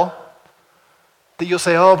rebel that you'll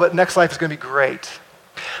say, oh, but next life is going to be great.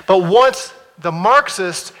 But once the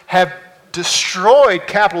Marxists have destroyed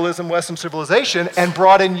capitalism, Western civilization, and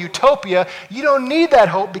brought in utopia, you don't need that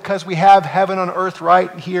hope because we have heaven on earth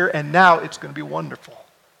right here and now. It's going to be wonderful.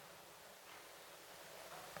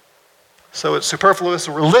 So it's superfluous.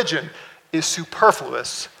 Religion is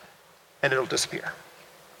superfluous and it'll disappear,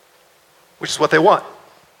 which is what they want.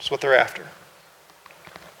 It's what they're after.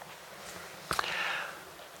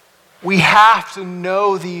 We have to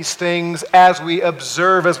know these things as we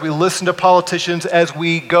observe, as we listen to politicians, as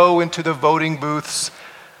we go into the voting booths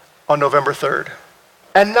on November 3rd.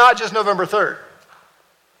 And not just November 3rd.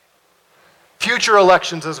 Future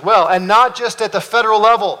elections as well. And not just at the federal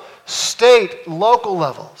level, state, local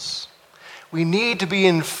levels. We need to be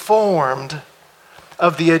informed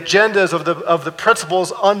of the agendas, of the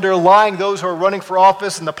principles underlying those who are running for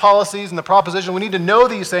office and the policies and the proposition. We need to know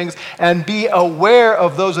these things and be aware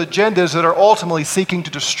of those agendas that are ultimately seeking to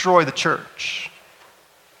destroy the church.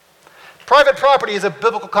 Private property is a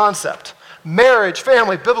biblical concept. Marriage,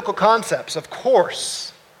 family, biblical concepts, of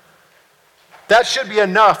course. That should be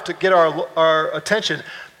enough to get our attention.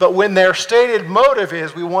 But when their stated motive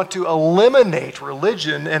is we want to eliminate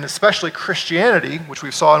religion and especially Christianity, which we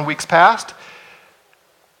saw in weeks past,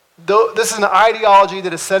 this is an ideology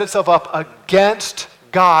that has set itself up against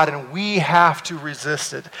God, and we have to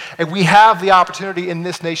resist it. And we have the opportunity in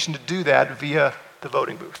this nation to do that via the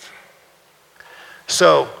voting booth.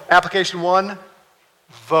 So, application 1,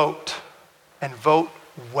 vote, and vote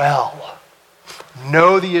well.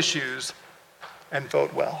 Know the issues and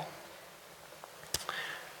vote well.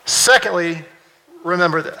 Secondly,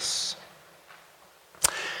 remember this.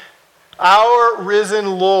 Our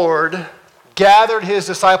risen Lord gathered his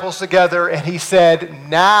disciples together and he said,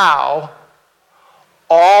 now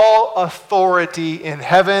all authority in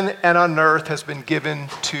heaven and on earth has been given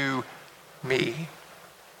to me.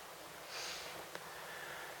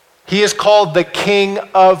 He is called the King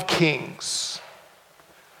of Kings.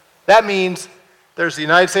 That means there's the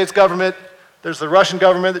United States government, there's the Russian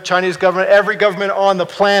government, the Chinese government, every government on the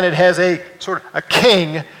planet has a sort of a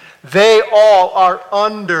king. They all are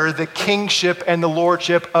under the kingship and the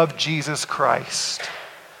lordship of Jesus Christ.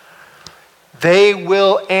 They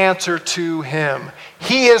will answer to him.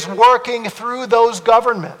 He is working through those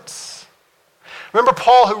governments. Remember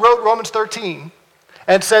Paul, who wrote Romans 13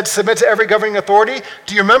 and said, submit to every governing authority?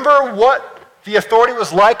 Do you remember what the authority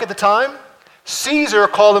was like at the time? Caesar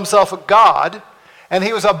called himself a god, and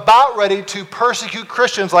he was about ready to persecute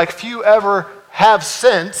Christians like few ever have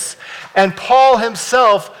since. And Paul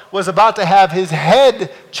himself was about to have his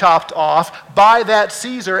head chopped off by that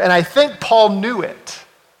Caesar, and I think Paul knew it.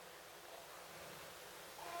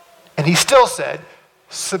 And he still said,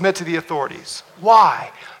 submit to the authorities.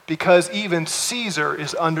 Why? Because even Caesar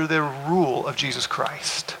is under the rule of Jesus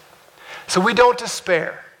Christ. So we don't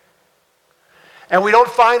despair. And we don't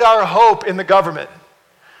find our hope in the government.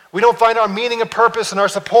 We don't find our meaning and purpose and our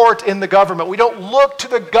support in the government. We don't look to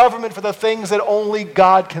the government for the things that only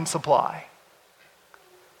God can supply.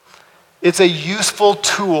 It's a useful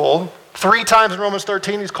tool. 3 times in Romans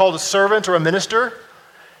 13, he's called a servant or a minister.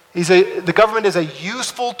 The government is a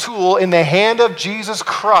useful tool in the hand of Jesus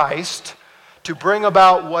Christ to bring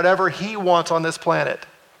about whatever he wants on this planet.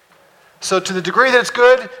 So to the degree that it's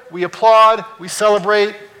good, we applaud, we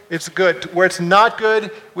celebrate, it's good. Where it's not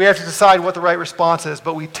good, we have to decide what the right response is.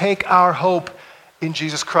 But we take our hope in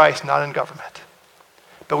Jesus Christ, not in government.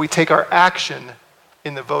 But we take our action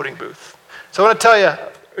in the voting booth. So I want to tell you,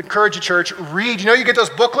 encourage you, church, read. You know, you get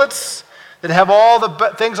those booklets that have all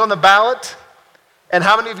the things on the ballot? And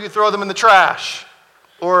how many of you throw them in the trash?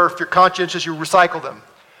 Or if you're conscientious, you recycle them.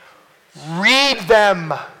 Read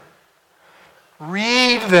them.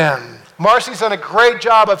 Read them. Marcy's done a great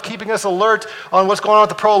job of keeping us alert on what's going on with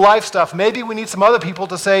the pro-life stuff. Maybe we need some other people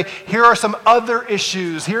to say, here are some other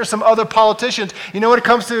issues. Here are some other politicians. You know, when it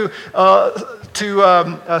comes to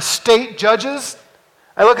state judges,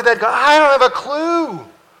 I look at that and go, I don't have a clue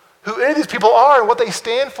who any of these people are and what they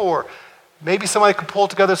stand for. Maybe somebody could pull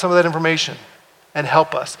together some of that information and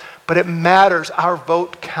help us. But it matters. Our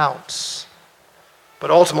vote counts.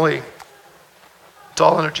 But ultimately, it's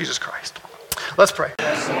all under Jesus Christ. Let's pray.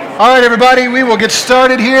 All right, everybody, we will get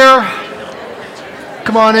started here.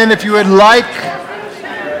 Come on in if you would like.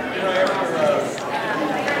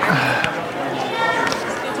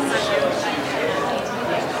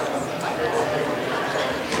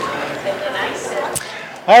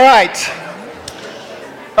 All right.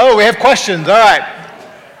 Oh, we have questions. All right.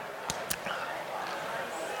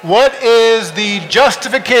 What is the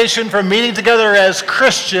justification for meeting together as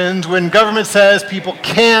Christians when government says people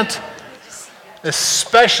can't,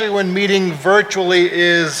 especially when meeting virtually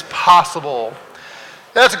is possible?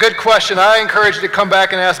 That's a good question. I encourage you to come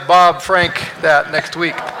back and ask Bob Frank that next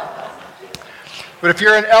week. But if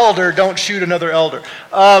you're an elder, don't shoot another elder.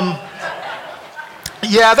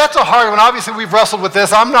 Yeah, that's a hard one. Obviously, we've wrestled with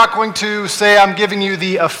this. I'm not going to say I'm giving you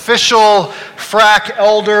the official frack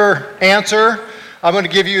elder answer. I'm going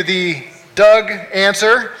to give you the Doug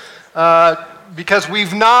answer because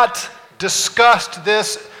we've not discussed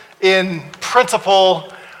this in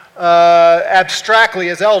principle abstractly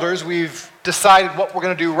as elders. We've decided what we're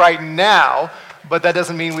going to do right now, but that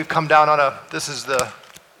doesn't mean we've come down on this is the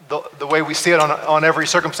way we see it on every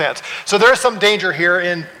circumstance. So there's some danger here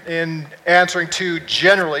in answering to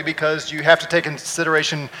generally because you have to take into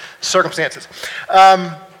consideration circumstances.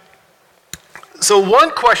 So one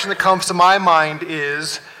question that comes to my mind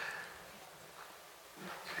is,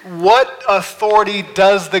 what authority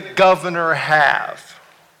does the governor have?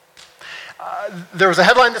 There was a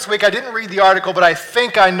headline this week. I didn't read the article, but I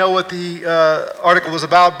think I know what the article was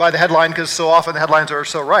about by the headline because so often the headlines are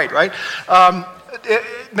so right?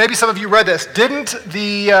 Maybe some of you read this. Didn't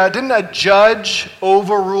a judge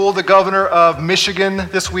overrule the governor of Michigan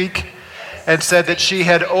this week and said that she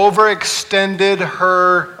had overextended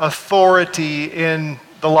her authority in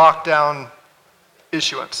the lockdown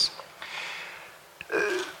issuance?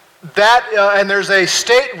 And there's a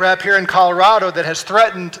state rep here in Colorado that has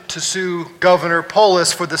threatened to sue Governor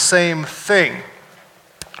Polis for the same thing.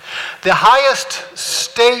 The highest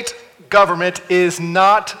state government is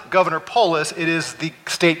not Governor Polis, it is the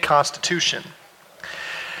state constitution.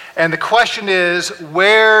 And the question is,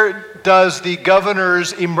 where does the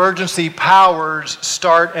governor's emergency powers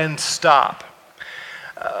start and stop?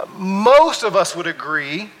 Most of us would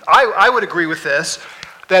agree, I would agree with this,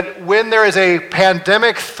 that when there is a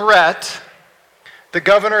pandemic threat, the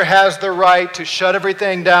governor has the right to shut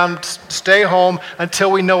everything down, stay home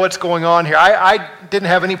until we know what's going on here. I didn't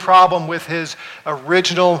have any problem with his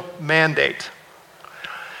original mandate.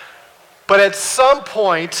 But at some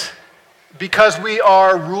point, because we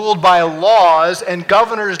are ruled by laws and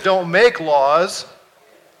governors don't make laws,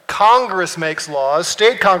 Congress makes laws,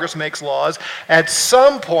 state Congress makes laws, at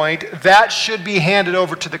some point that should be handed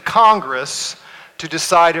over to the Congress to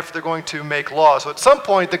decide if they're going to make laws. So at some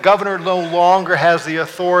point, the governor no longer has the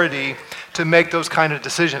authority to make those kind of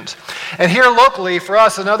decisions. And here locally, for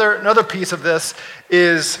us, another piece of this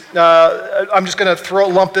is, I'm just going to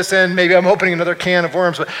lump this in, maybe I'm opening another can of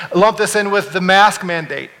worms, but lump this in with the mask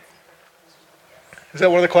mandate. Is that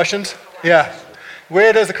one of the questions? Yeah.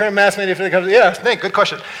 Where does the current mask mandate for the governor? Yeah, good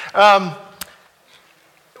question.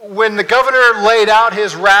 When the governor laid out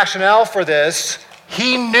his rationale for this,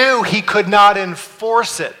 he knew he could not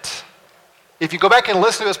enforce it. If you go back and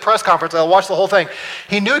listen to his press conference, I'll watch the whole thing.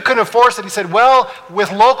 He knew he couldn't enforce it. He said, well, with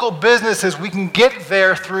local businesses, we can get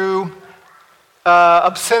there through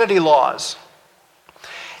obscenity laws.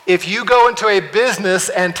 If you go into a business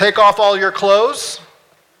and take off all your clothes,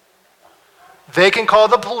 they can call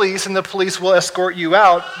the police and the police will escort you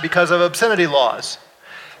out because of obscenity laws.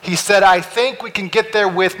 He said, I think we can get there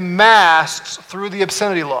with masks through the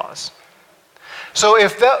obscenity laws. So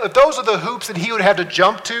if those are the hoops that he would have to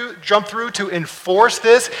jump through to enforce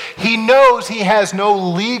this, he knows he has no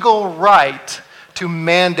legal right to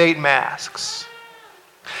mandate masks.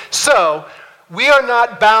 So we are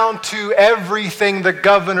not bound to everything the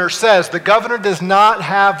governor says. The governor does not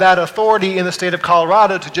have that authority in the state of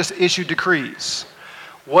Colorado to just issue decrees.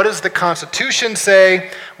 What does the Constitution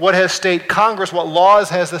say? What has state Congress, what laws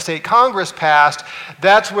has the state Congress passed?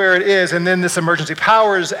 That's where it is. And then this Emergency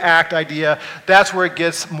Powers Act idea, that's where it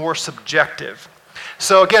gets more subjective.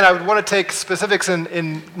 So again, I would want to take specifics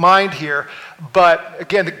in mind here. But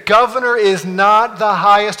again, the governor is not the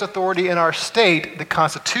highest authority in our state. The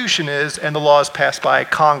Constitution is, and the laws passed by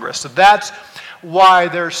Congress. So that's why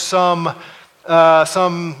there's some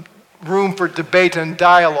room for debate and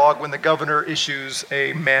dialogue when the governor issues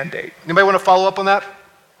a mandate. Anybody want to follow up on that?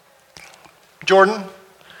 Jordan?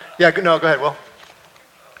 Yeah, no, go ahead, Will.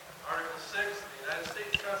 Article 6, the United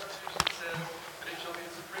States Constitution says that it shall be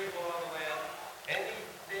the supreme law of the land,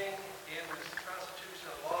 anything in this Constitution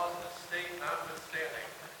or laws of the state notwithstanding.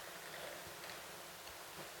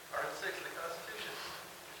 Article 6 of the Constitution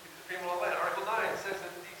shall be the supreme law of the land. Article 9 says that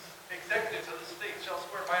the executives of the state shall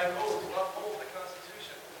swear by an oath to uphold the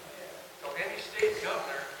Constitution. So any state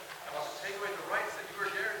governor that wants to take away the rights that you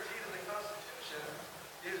are guaranteed in the Constitution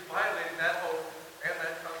is violating that oath and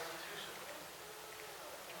that Constitution.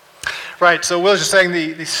 Right, so Will's just saying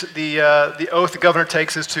the oath the governor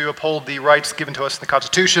takes is to uphold the rights given to us in the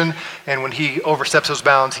Constitution, and when he oversteps those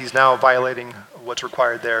bounds, he's now violating what's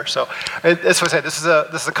required there. So that's what I said, this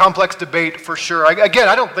is a complex debate for sure. Again,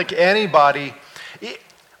 I don't think anybody,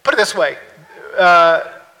 put it this way,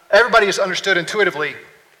 everybody has understood intuitively,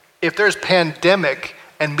 if there's pandemic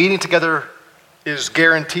and meeting together is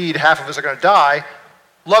guaranteed, half of us are going to die,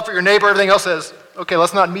 love for your neighbor, everything else says, okay,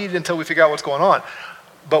 let's not meet until we figure out what's going on.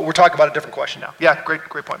 But we're talking about a different question now. Yeah, great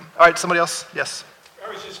point. All right, somebody else? Yes. I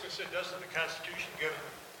was just going to say, doesn't the Constitution give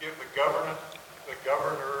the governor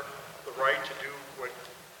the right to do what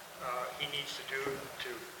he needs to do to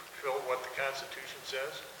fulfill what the Constitution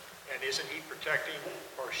says? And isn't he protecting,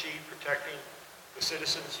 or she protecting the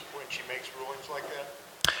citizens when she makes rulings like that?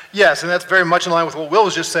 Yes, and that's very much in line with what Will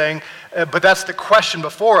was just saying, but that's the question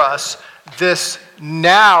before us. This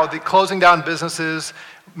now, the closing down businesses,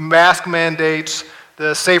 mask mandates,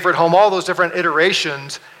 the safer at home, all those different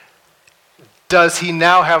iterations, does he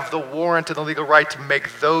now have the warrant and the legal right to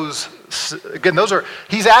make those? Again,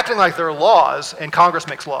 he's acting like they're laws, and Congress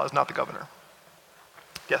makes laws, not the governor.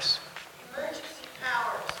 Yes? Emergency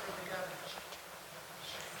powers for the governor.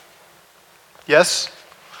 Yes?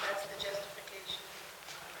 That's the justification.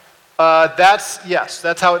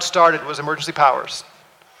 That's how it started, was emergency powers.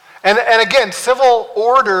 And again, civil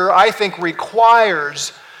order, I think,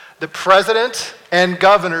 requires the president and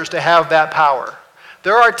governors to have that power.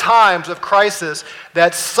 There are times of crisis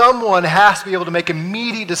that someone has to be able to make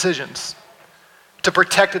immediate decisions to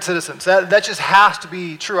protect its citizens. That just has to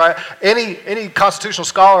be true. Any constitutional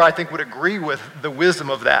scholar, I think, would agree with the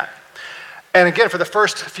wisdom of that. And again, for the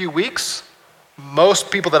first few weeks,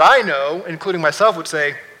 most people that I know, including myself, would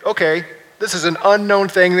say, okay, this is an unknown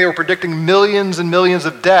thing. They were predicting millions and millions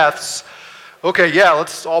of deaths. Okay, yeah,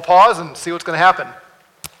 let's all pause and see what's going to happen.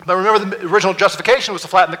 But remember, the original justification was to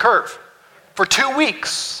flatten the curve. For 2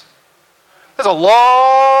 weeks. That's a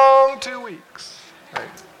long 2 weeks. Right.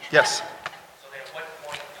 Yes? So then at what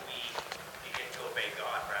point do we begin to obey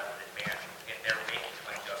God rather than man in their making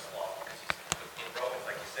of unjust law? Because in Romans,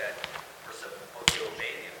 like you said, we're supposed to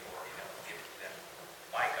obey the authority that was given to them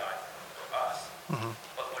by God for us.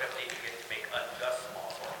 But what if they begin to make unjust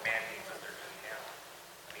laws or mandates as they're doing now?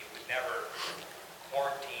 I mean, we've never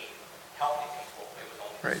quarantined healthy people. It was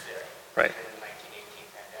only Right. sick. Right. In the 1918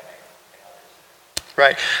 pandemic and others.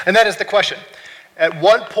 Right. And that is the question. At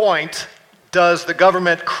what point does the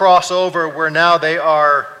government cross over where now they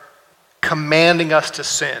are commanding us to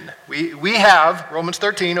sin? We have Romans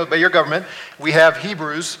 13, obey your government. We have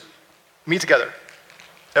Hebrews, meet together.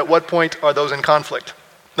 At what point are those in conflict?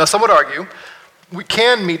 Now, some would argue we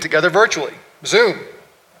can meet together virtually, Zoom.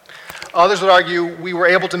 Others would argue we were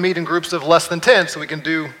able to meet in groups of less than 10, so we can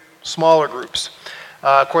do smaller groups.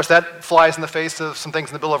 Of course, that flies in the face of some things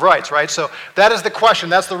in the Bill of Rights, right? So that is the question.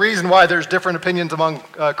 That's the reason why there's different opinions among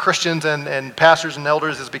Christians and pastors and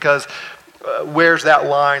elders, is because where's that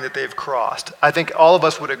line that they've crossed? I think all of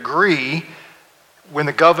us would agree when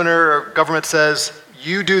the governor or government says,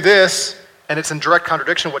 you do this, and it's in direct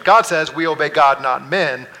contradiction of what God says, we obey God, not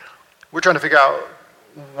men. We're trying to figure out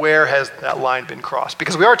where has that line been crossed?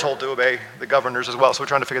 Because we are told to obey the governors as well, so we're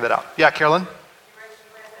trying to figure that out. Yeah, Carolyn?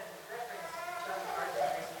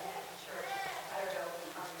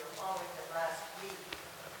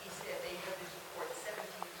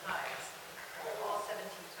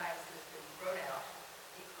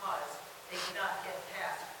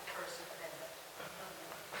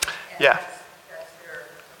 Yeah.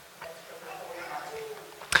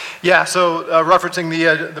 Yeah, so referencing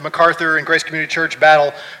the MacArthur and Grace Community Church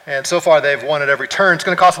battle, and so far they've won at every turn. It's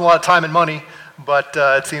going to cost them a lot of time and money, but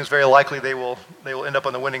it seems very likely they will end up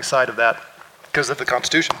on the winning side of that because of the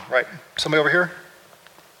Constitution, right? Somebody over here?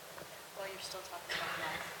 Well, you're still talking about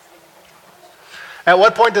masks. At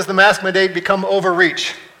what point does the mask mandate become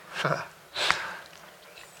overreach?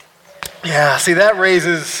 Yeah, see, that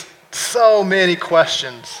raises so many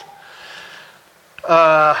questions.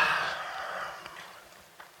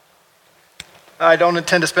 I don't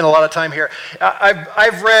intend to spend a lot of time here.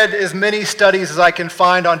 I've read as many studies as I can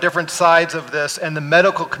find on different sides of this, and the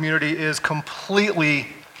medical community is completely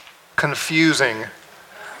confusing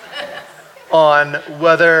on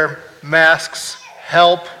whether masks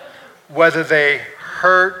help, whether they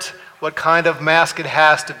hurt, what kind of mask it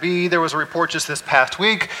has to be. There was a report just this past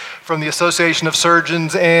week from the Association of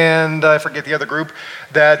Surgeons and I forget the other group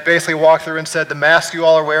that basically walked through and said the masks you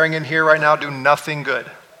all are wearing in here right now do nothing good.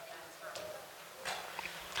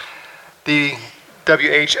 The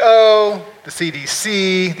WHO, the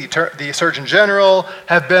CDC, the Surgeon General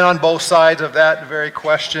have been on both sides of that very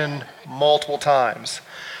question multiple times.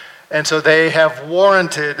 And so they have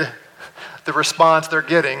warranted the response they're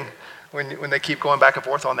getting when they keep going back and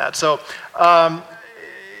forth on that. So,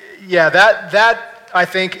 yeah, that I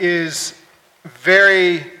think is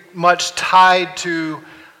very much tied to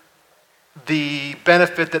the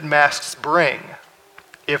benefit that masks bring.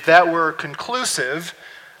 If that were conclusive,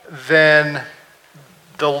 then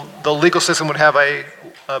the legal system would have a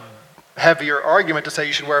heavier argument to say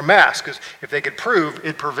you should wear a mask, because if they could prove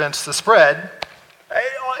it prevents the spread.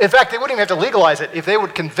 In fact, they wouldn't even have to legalize it. If they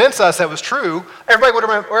would convince us that was true, everybody would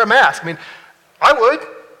wear a mask. I mean, I would.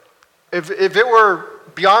 If it were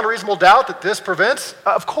beyond a reasonable doubt that this prevents,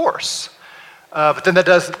 of course. But then that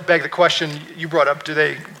does beg the question you brought up,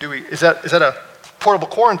 is that a portable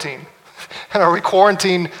quarantine? And are we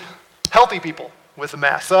quarantine healthy people with a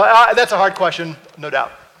mask? So that's a hard question, no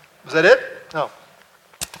doubt. Was that it? No.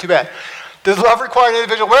 Too bad. Does love require an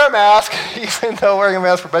individual wear a mask, even though wearing a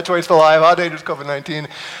mask perpetuates the lie of how dangerous COVID-19?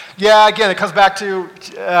 Yeah, again, it comes back to,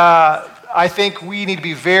 I think we need to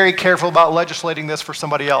be very careful about legislating this for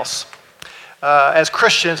somebody else. As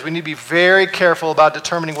Christians, we need to be very careful about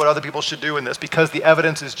determining what other people should do in this, because the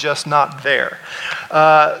evidence is just not there.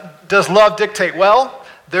 Does love dictate? Well,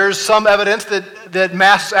 there's some evidence that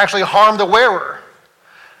masks actually harm the wearer.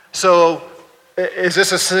 So, is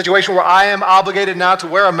this a situation where I am obligated now to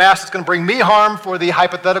wear a mask that's going to bring me harm for the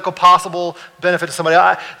hypothetical possible benefit to somebody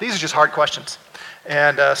else? These are just hard questions.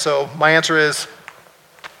 And so my answer is,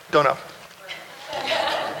 don't know.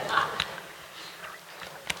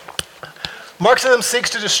 Marxism seeks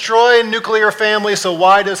to destroy nuclear families, so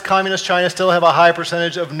why does communist China still have a high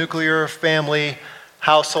percentage of nuclear family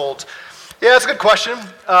households? Yeah, that's a good question.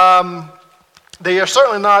 They are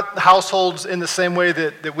certainly not households in the same way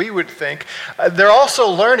that we would think. They're also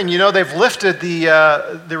learning, they've lifted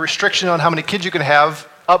the restriction on how many kids you can have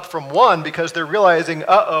up from 1 because they're realizing,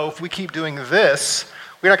 if we keep doing this,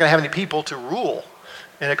 we're not going to have any people to rule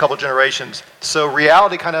in a couple generations. So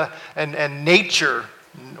reality kind of, and nature,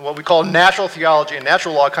 what we call natural theology and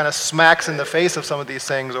natural law kind of smacks in the face of some of these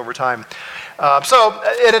things over time.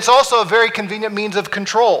 And it's also a very convenient means of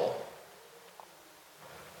control.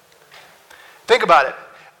 Think about it.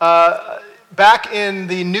 Back in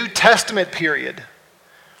the New Testament period,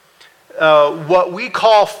 what we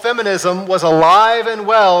call feminism was alive and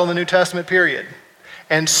well in the New Testament period.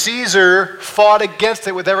 And Caesar fought against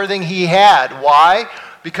it with everything he had. Why?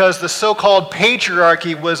 Because the so-called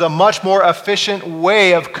patriarchy was a much more efficient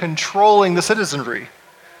way of controlling the citizenry.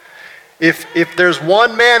 If there's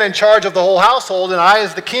one man in charge of the whole household, and I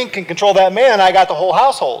as the king can control that man, I got the whole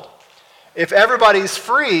household. If everybody's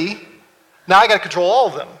free, now I got to control all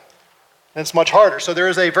of them. And it's much harder. So there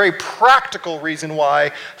is a very practical reason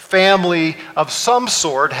why family of some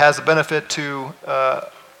sort has a benefit to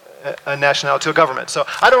a nationality, to a government. So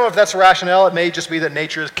I don't know if that's a rationale. It may just be that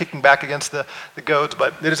nature is kicking back against the goads,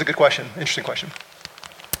 but it is a good question, interesting question.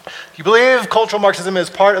 Do you believe cultural Marxism is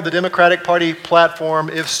part of the Democratic Party platform?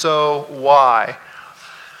 If so, why?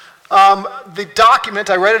 The document,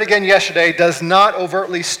 I read it again yesterday, does not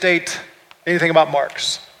overtly state anything about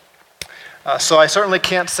Marx. So I certainly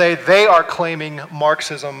can't say they are claiming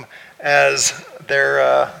Marxism as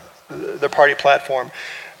their party platform.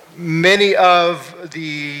 Many of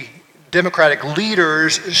the Democratic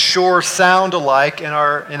leaders sure sound alike and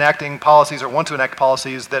are enacting policies or want to enact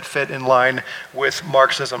policies that fit in line with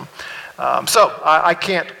Marxism. So I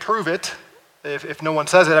can't prove it if no one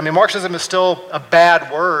says it. I mean, Marxism is still a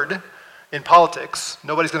bad word in politics.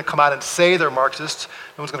 Nobody's going to come out and say they're Marxists.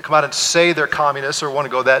 No one's going to come out and say they're communists or want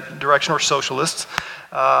to go that direction, or socialists.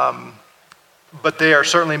 But they are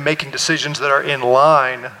certainly making decisions that are in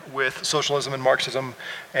line with socialism and Marxism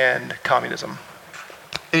and communism.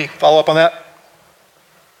 Any follow-up on that?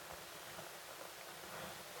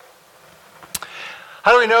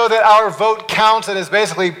 How do we know that our vote counts and is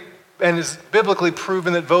biblically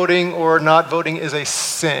proven that voting or not voting is a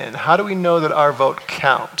sin? How do we know that our vote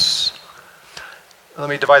counts? Let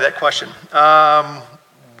me divide that question.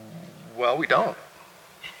 Well, we don't.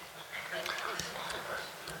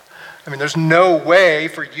 I mean, there's no way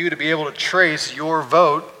for you to be able to trace your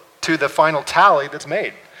vote to the final tally that's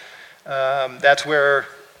made. That's where,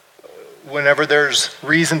 whenever there's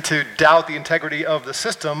reason to doubt the integrity of the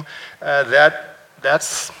system,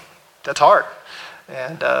 that's hard.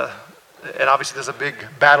 And obviously there's a big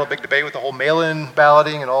battle, big debate with the whole mail-in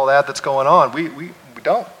balloting and all that that's going on. We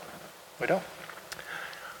don't. We don't.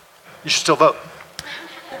 You should still vote.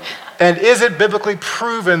 And is it biblically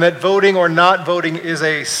proven that voting or not voting is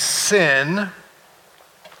a sin?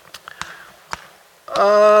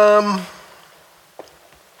 I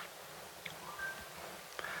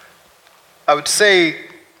would say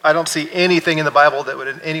I don't see anything in the Bible that would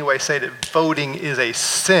in any way say that voting is a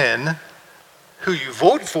sin. Who you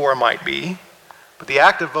vote for might be, but the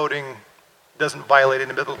act of voting doesn't violate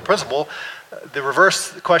any biblical principle. The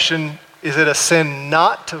reverse question, is it a sin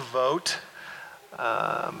not to vote?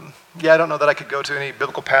 I don't know that I could go to any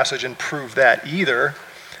biblical passage and prove that either.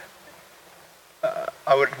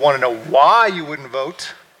 I would want to know why you wouldn't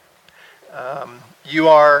vote. You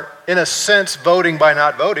are, in a sense, voting by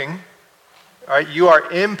not voting. All right? You are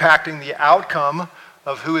impacting the outcome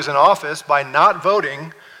of who is in office by not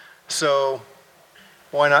voting, so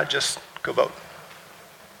why not just go vote?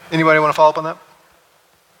 Anybody want to follow up on that?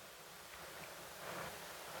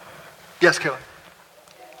 Yes, Kayla.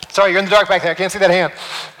 Sorry, you're in the dark back there. I can't see that hand.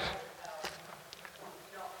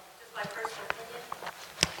 No, just my personal opinion,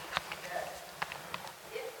 that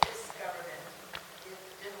if this government, if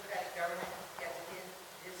the Democratic government gets in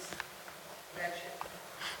this election,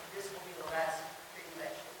 this will be the last free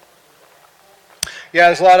election. Yeah,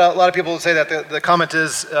 there's a lot of people who say that. The comment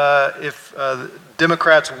is if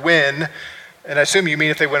Democrats win, and I assume you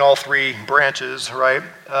mean if they win all 3 branches, right?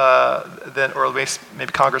 Then, or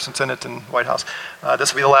maybe Congress and Senate and White House.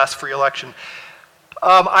 This will be the last free election.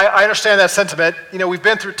 I understand that sentiment. We've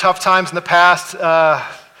been through tough times in the past. The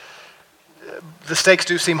stakes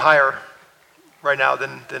do seem higher right now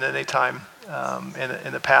than any time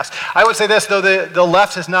in the past. I would say this, though, the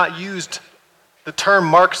left has not used the term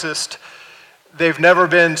Marxist. They've never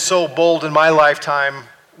been so bold in my lifetime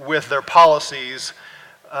with their policies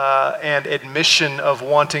and admission of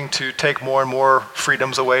wanting to take more and more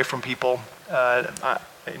freedoms away from people.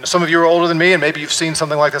 Some of you are older than me, and maybe you've seen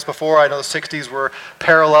something like this before. I know the 60s were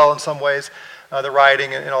parallel in some ways. the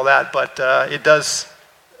rioting and all that. But it does,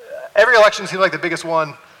 every election seems like the biggest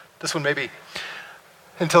one, this one maybe,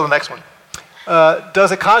 until the next one.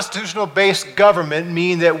 Does a constitutional-based government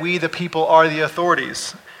mean that we, the people, are the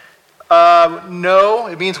authorities? No,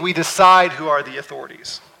 it means we decide who are the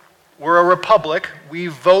authorities. We're a republic. We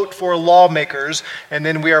vote for lawmakers, and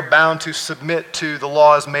then we are bound to submit to the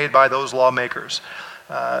laws made by those lawmakers.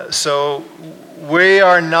 So we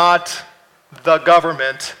are not the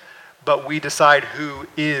government, but we decide who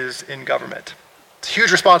is in government. It's a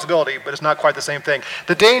huge responsibility, but it's not quite the same thing.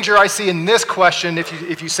 The danger I see in this question,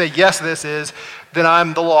 if you say yes, this is, then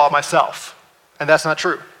I'm the law myself, and that's not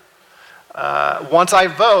true. Once I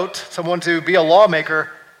vote someone to be a lawmaker,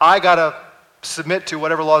 I gotta submit to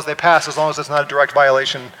whatever laws they pass, as long as it's not a direct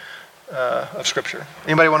violation of Scripture.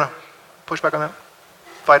 Anybody want to push back on that?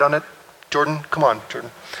 Fight on it? Jordan, come on,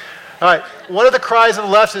 Jordan. All right. One of the cries of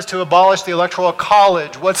the left is to abolish the Electoral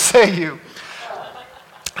College. What say you?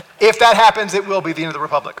 If that happens, it will be the end of the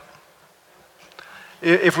republic.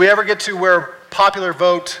 If we ever get to where popular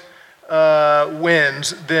vote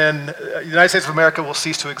wins, then the United States of America will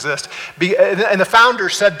cease to exist. And the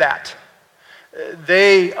founders said that.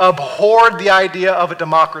 They abhorred the idea of a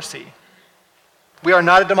democracy. We are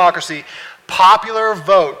not a democracy. Popular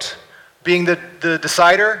vote being the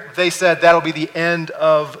decider, they said that'll be the end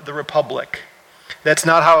of the republic. That's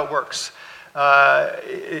not how it works.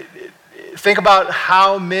 Think about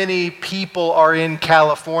how many people are in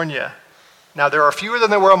California. Now, there are fewer than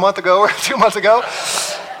there were a month ago or 2 months ago,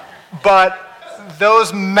 but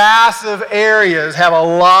those massive areas have a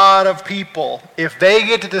lot of people. If they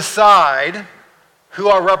get to decide who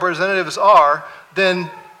our representatives are, then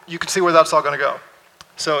you can see where that's all going to go.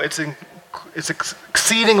 So it's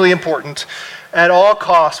exceedingly important. At all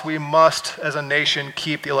costs, we must, as a nation,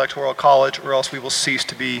 keep the Electoral College, or else we will cease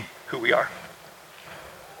to be who we are.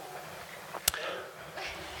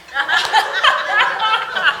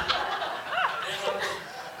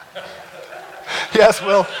 Yes,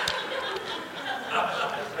 Will.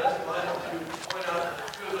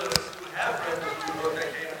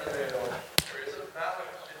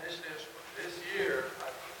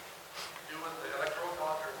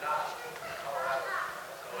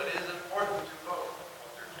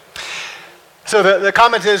 So the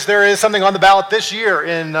comment is there is something on the ballot this year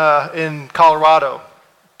in Colorado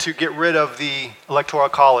to get rid of the Electoral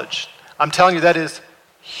College. I'm telling you, that is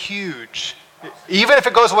huge. Even if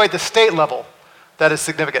it goes away at the state level, that is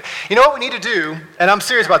significant. You know what we need to do, and I'm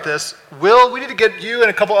serious about this, Will, we need to get you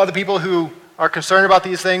and a couple other people who are concerned about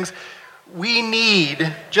these things. We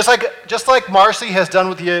need, just like Marcy has done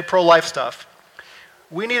with the pro-life stuff,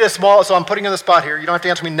 we need a small, so I'm putting you on the spot here, you don't have to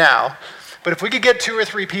answer me now, but if we could get 2 or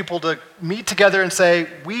 3 people to meet together and say,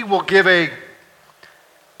 we will give a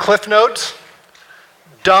Cliff Notes,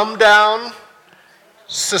 dumbed down,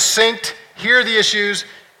 succinct, here are the issues,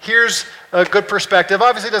 here's a good perspective.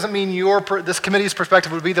 Obviously it doesn't mean this committee's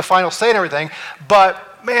perspective would be the final say and everything,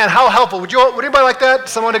 but man, how helpful. Would anybody like that?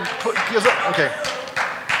 Someone to put, okay.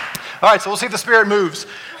 All right, so we'll see if the spirit moves.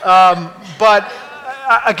 But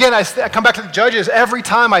again, I come back to the judges. Every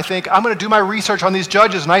time I think, I'm going to do my research on these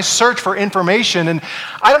judges, and I search for information, and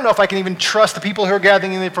I don't know if I can even trust the people who are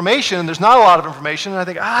gathering the information, and there's not a lot of information, and I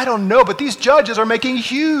think, I don't know, but these judges are making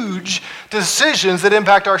huge decisions that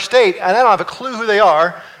impact our state, and I don't have a clue who they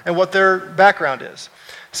are and what their background is.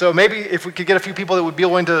 So maybe if we could get a few people that would be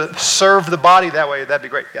willing to serve the body that way, that'd be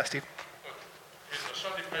great. Yeah, Steve? In the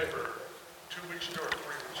Sunday paper, 2 weeks ago or 3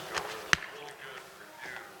 weeks ago, there was a really good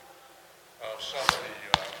review of some of the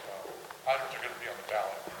items that are going to be on the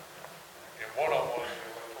ballot. And one of them was the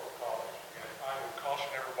Electoral College. And I would caution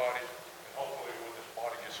everybody, and hopefully when this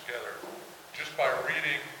body gets together, just by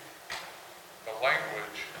reading the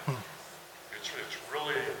language, it's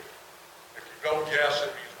really, if you vote yes,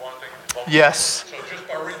 it means one thing. If you vote Yes. So just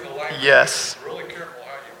by reading the language, Yes. be really careful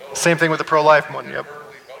how you vote. Same thing with the pro-life one, yep.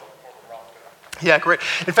 Inadvertently vote for the wrong thing. Yeah, great.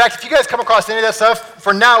 In fact, if you guys come across any of that stuff,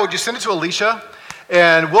 for now, would you send it to Alicia?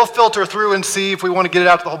 And we'll filter through and see if we want to get it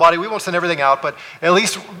out to the whole body. We won't send everything out, but at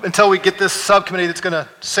least until we get this subcommittee that's going to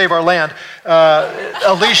save our land,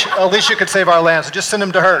 Alicia could save our land, so just send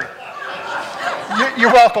them to her.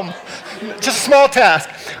 You're welcome. Just a small task.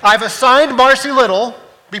 I've assigned Marcy Little,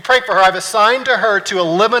 be praying for her, I've assigned to her to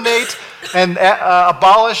eliminate and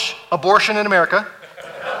abolish abortion in America.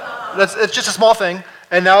 It's just a small thing.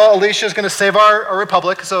 And now Alicia is going to save our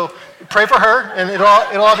republic, so pray for her, and it'll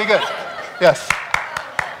all be good. Yes.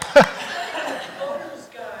 Voters'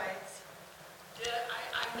 guides,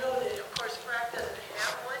 I know that, of course, FRAC doesn't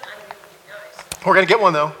have one. I think it would be nice. We're going to get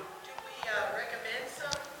one, though. Do we recommend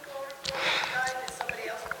some voters' guide that somebody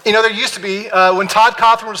else? there used to be, when Todd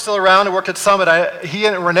Cothran was still around and worked at Summit, he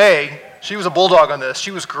and Renee, she was a bulldog on this.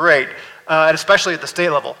 She was great, and especially at the state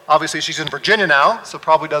level. Obviously, she's in Virginia now, so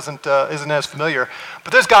probably isn't as familiar.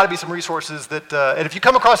 But there's got to be some resources that, and if you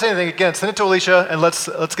come across anything, again, send it to Alicia, and let's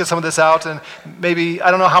get some of this out. And maybe,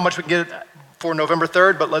 I don't know how much we can get for November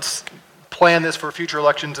 3rd, but let's plan this for future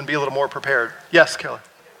elections and be a little more prepared. Yes, Kelly?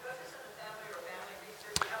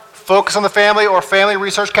 Focus on the Family or Family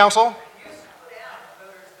Research Council?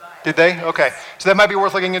 Did they? Okay. So that might be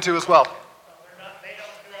worth looking into as well.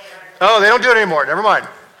 Oh, they don't do it anymore. Never mind.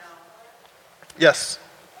 Yes.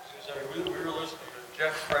 We were listening to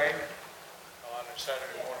Jeff Frank on the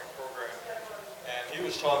Saturday morning program, and he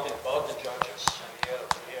was talking about the judges, and he had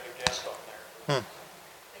a guest on there. And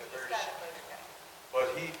but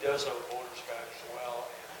he does have a voter's guide as well,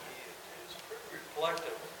 and he is pretty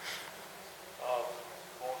reflective of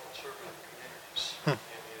more conservative communities in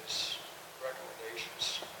his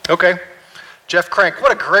recommendations. Okay. Jeff Crank.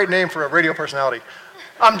 What a great name for a radio personality.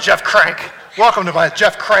 I'm Jeff Crank. Welcome to my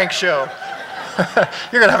Jeff Crank show.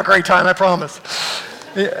 You're going to have a great time, I promise.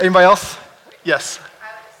 Anybody else? Yes.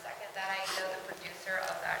 I would just second that. I know the producer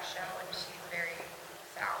of that show, and she's very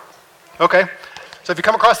sound. Okay. So if you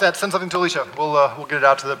come across that, send something to Alicia. We'll get it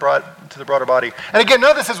out to the broader body. And again,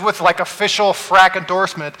 none of this is with like official FRAC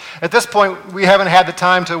endorsement. At this point, we haven't had the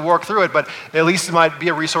time to work through it, but at least it might be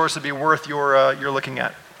a resource to be worth your looking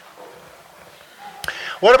at.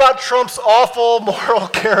 What about Trump's awful moral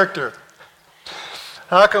character?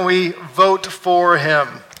 How can we vote for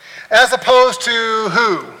him? As opposed to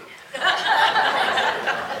who?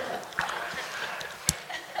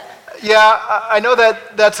 Yeah, I know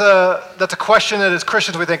that's a question that as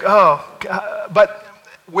Christians we think, oh, God, but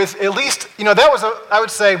with at least, that was I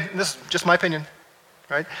would say, this is just my opinion,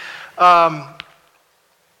 right?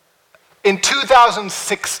 In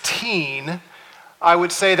 2016, I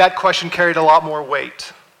would say that question carried a lot more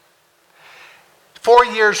weight. 4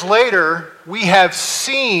 years later, we have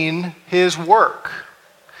seen his work.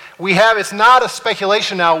 It's not a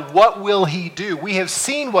speculation now, what will he do? We have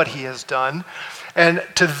seen what he has done. And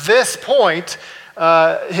to this point,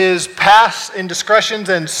 his past indiscretions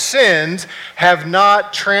and sins have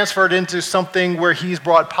not transferred into something where he's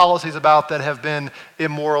brought policies about that have been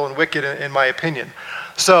immoral and wicked, in my opinion.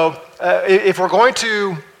 So if we're going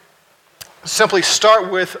to simply start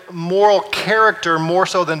with moral character more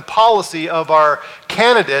so than policy of our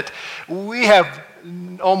candidate, we have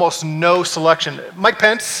almost no selection. Mike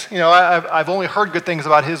Pence, I've only heard good things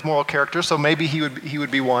about his moral character, so maybe he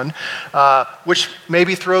would be one, which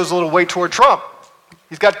maybe throws a little weight toward Trump.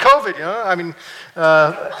 He's got COVID, I mean,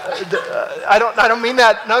 I don't mean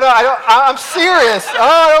that. No, I'm serious. Oh,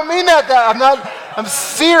 I don't mean that. I'm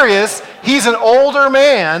serious. He's an older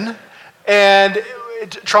man, and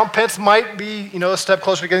Trump Pence might be, a step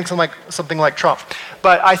closer to getting something like Trump.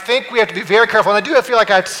 But I think we have to be very careful, and I do feel like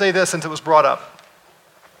I have to say this since it was brought up.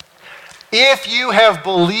 If you have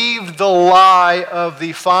believed the lie of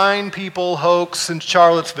the fine people hoax in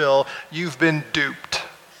Charlottesville, you've been duped.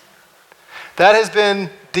 That has been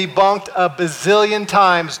debunked a bazillion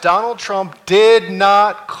times. Donald Trump did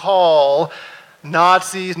not call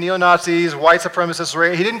Nazis, neo-Nazis, white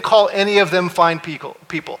supremacists, he didn't call any of them fine people.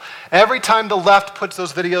 Every time the left puts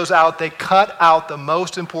those videos out, they cut out the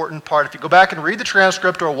most important part. If you go back and read the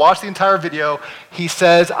transcript or watch the entire video, he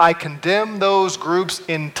says, I condemn those groups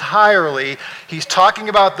entirely. He's talking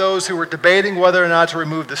about those who were debating whether or not to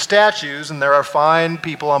remove the statues, and there are fine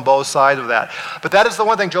people on both sides of that. But that is the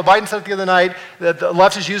one thing. Joe Biden said it the other night, that the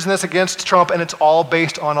left is using this against Trump, and it's all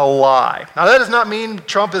based on a lie. Now, that does not mean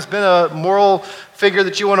Trump has been a moral figure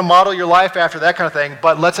that you want to model your life after, that kind of thing,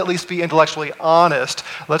 but let's at least be intellectually honest.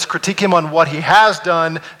 Let's critique him on what he has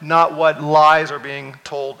done, not what lies are being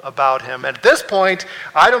told about him. And at this point,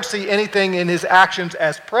 I don't see anything in his actions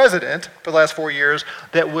as president for the last 4 years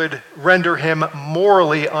that would render him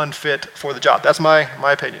morally unfit for the job. That's my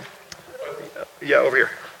opinion. Yeah, over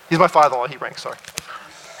here. He's my father-in-law, he ranks, sorry.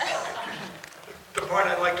 The point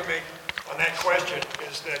I'd like to make on that question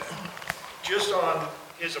is that just on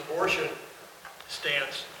his abortion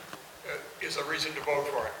stance is a reason to vote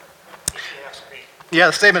for him, if you ask me. Yeah,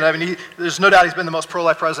 the statement, there's no doubt he's been the most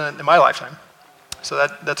pro-life president in my lifetime. So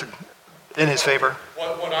that's in his favor.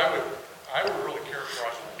 What I would really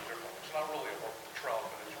characterize it as different. It's not really a vote for Trump,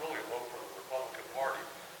 but it's really a vote for the Republican Party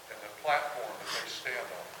and the platform that they stand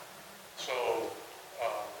on. So,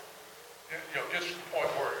 just to the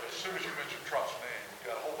point where as soon as you mention Trump's name,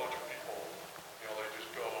 you got a whole bunch of people, they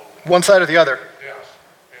just go. One side or the other. Yes.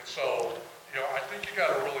 And so, I think you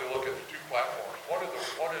got to really look at the two platforms. What do the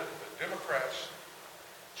Democrats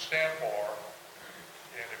stand for?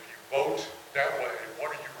 And if you vote that way,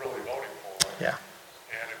 what are you really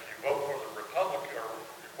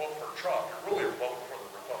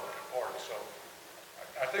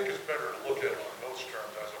I think it's better to look at it in those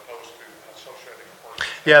terms as opposed to associating a person.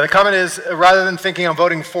 Yeah, the comment is, rather than thinking I'm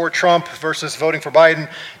voting for Trump versus voting for Biden,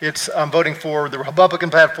 it's I'm voting for the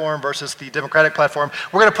Republican platform versus the Democratic platform.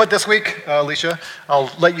 We're going to put this week, Alicia,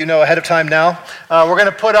 I'll let you know ahead of time now. We're going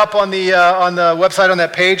to put up on the website on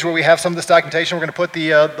that page where we have some of this documentation, we're going to put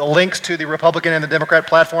the links to the Republican and the Democrat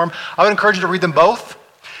platform. I would encourage you to read them both.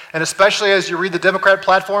 And especially as you read the Democrat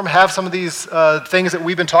platform, have some of these things that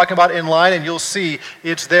we've been talking about in line, and you'll see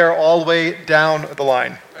it's there all the way down the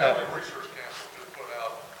line. Family Research Council just put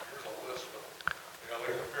out, here's a list of,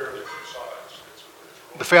 they compare the two sides. It's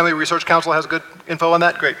really The Family Research Council has good info on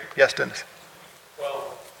that? Great. Yes, Dennis.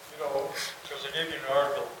 Well, because I gave you an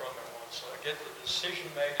article from them once, I get the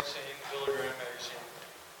Decision magazine, Billy Graham magazine,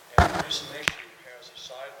 and the recent issue has a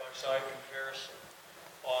side-by-side comparison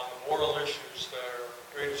on the moral issues that are of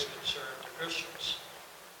greatest concern to Christians,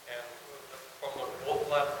 and from the both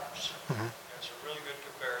platforms. And it's a really good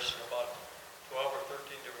comparison, about 12 or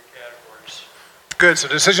 13 different categories. Good. So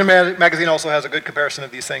Decision Magazine also has a good comparison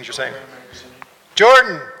of these things you're saying.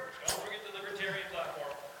 Jordan. Don't forget the Libertarian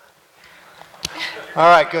platform. All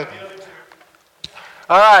right, good.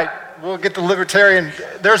 All right, we'll get the Libertarian.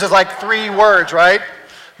 Theirs is like 3 words, right?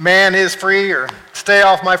 Man is free, or stay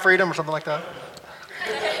off my freedom, or something like that.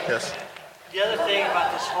 Yes. The other thing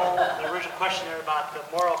about this whole, the original question there about the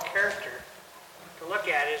moral character to look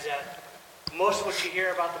at is that most of what you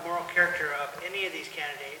hear about the moral character of any of these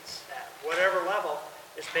candidates at whatever level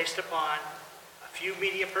is based upon a few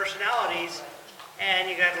media personalities, and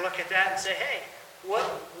you got to look at that and say, hey, what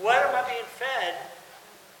am I being fed?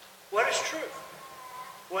 What is truth?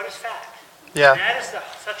 What is fact? Yeah. And that is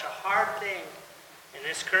such a hard thing in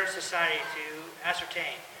this current society to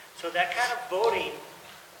ascertain. So that kind of voting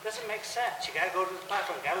doesn't make sense. You got to go to the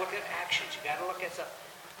platform. You got to look at actions. You got to look at stuff.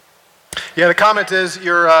 Yeah, the comment is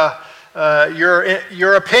your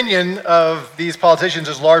opinion of these politicians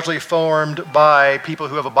is largely formed by people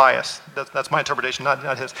who have a bias. That's my interpretation,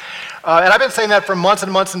 not his. And I've been saying that for months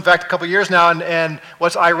and months, in fact, a couple of years now. And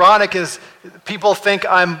what's ironic is people think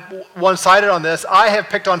I'm one-sided on this. I have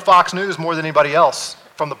picked on Fox News more than anybody else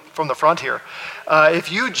from the front here.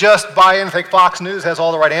 If you just buy in and think Fox News has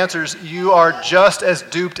all the right answers, you are just as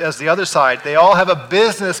duped as the other side. They all have a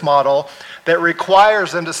business model that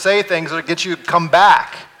requires them to say things that get you to come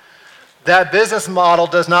back. That business model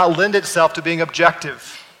does not lend itself to being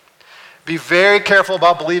objective. Be very careful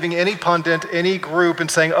about believing any pundit, any group,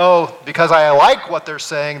 and saying, oh, because I like what they're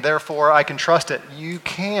saying, therefore I can trust it. You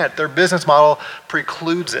can't. Their business model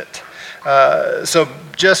precludes it. So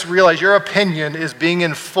just realize your opinion is being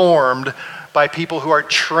informed by people who are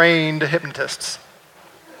trained hypnotists.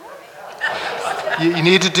 You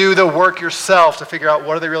need to do the work yourself to figure out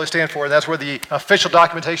what do they really stand for. And that's where the official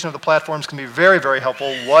documentation of the platforms can be very, very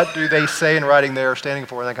helpful. What do they say in writing they're standing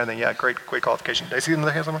for and that kind of thing. Yeah, great qualification. Did I see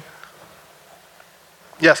another hand somewhere?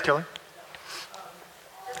 Yes, Kelly?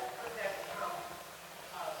 Just to put that from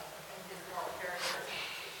and his moral character,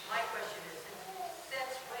 my question is,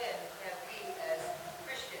 since when have we as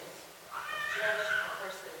Christians judged a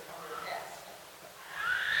person on their past?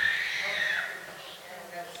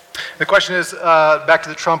 And that's The question is, back to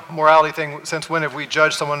the Trump morality thing, since when have we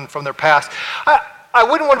judged someone from their past? I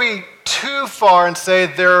wouldn't want to be too far and say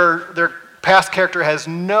their past character has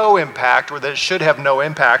no impact or that it should have no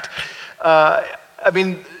impact. I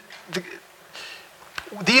mean,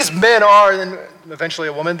 these men are, and eventually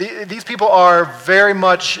a woman, these people are very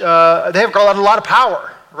much, they have got a lot of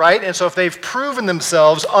power, right? And so if they've proven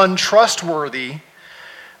themselves untrustworthy,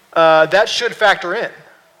 that should factor in.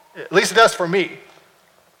 At least it does for me.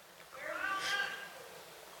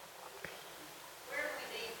 where do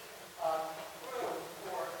we leave room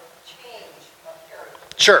for change of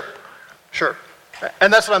character? Sure.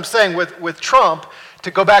 And that's what I'm saying with Trump,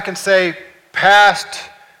 to go back and say past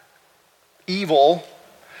evil,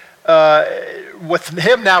 with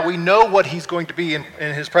him now we know what he's going to be in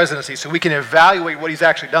his presidency, so we can evaluate what he's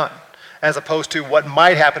actually done, as opposed to what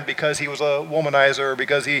might happen because he was a womanizer, or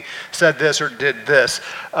because he said this or did this.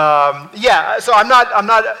 So I'm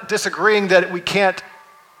not disagreeing that we're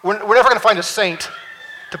never going to find a saint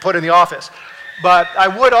to put in the office. But I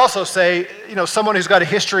would also say, someone who's got a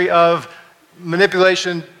history of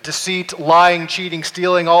manipulation, deceit, lying, cheating,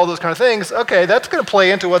 stealing, all those kind of things, okay, that's going to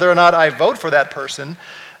play into whether or not I vote for that person.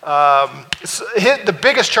 The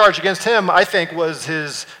biggest charge against him, I think, was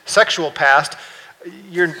his sexual past.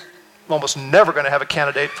 You're almost never going to have a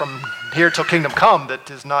candidate from here till kingdom come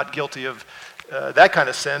that is not guilty of that kind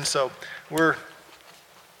of sin, so we're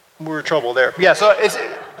in trouble there. Yeah, so it's...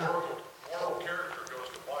 Moral character goes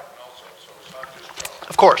to Biden also, so it's not just Trump.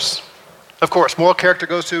 Of course. Moral character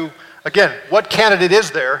goes to Again, what candidate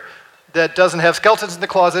is there that doesn't have skeletons in the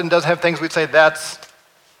closet and doesn't have things we'd say that's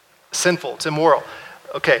sinful, it's immoral?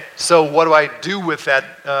 Okay, so what do I do with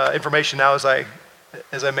that information now as I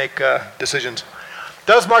make decisions?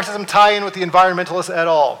 Does Marxism tie in with the environmentalists at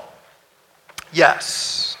all?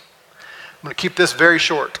 Yes. I'm going to keep this very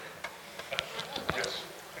short.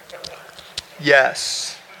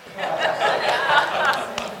 Yes.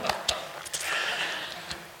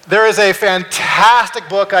 There is a fantastic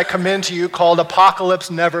book I commend to you called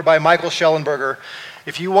Apocalypse Never by Michael Schellenberger.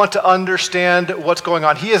 If you want to understand what's going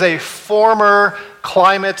on, he is a former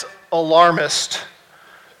climate alarmist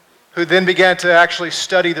who then began to actually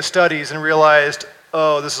study the studies and realized,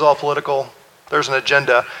 oh, this is all political. There's an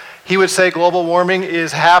agenda. He would say global warming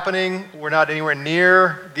is happening. We're not anywhere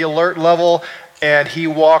near the alert level. And he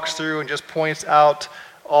walks through and just points out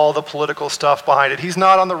all the political stuff behind it. He's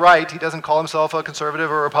not on the right. He doesn't call himself a conservative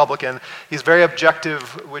or a Republican. He's very objective,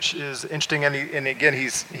 which is interesting. And again, he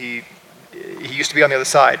used to be on the other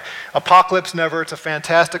side. Apocalypse Never, it's a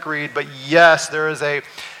fantastic read. But yes, there is a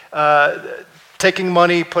taking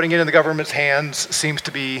money, putting it in the government's hands seems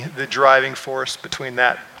to be the driving force between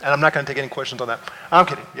that. And I'm not going to take any questions on that. I'm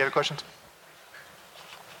kidding. You have any questions?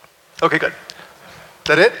 Okay, good. Is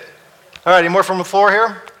that it? All right, any more from the floor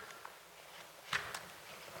here?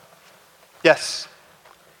 Yes.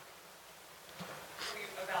 We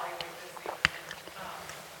evaluate this week.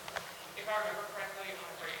 If I remember correctly, on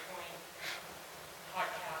a Breakpoint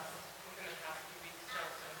podcast within the past 2 weeks, shows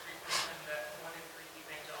some 3% that 1 in 3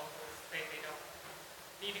 evangelicals say they don't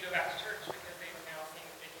need to go back to church because they are now seeing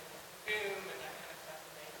that they can boom and that kind of stuff,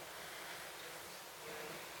 and they just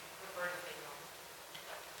prefer to stay home.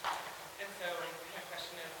 And so my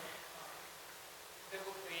question is,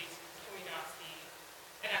 biblically, can we not see,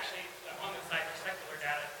 and actually on the side, there's secular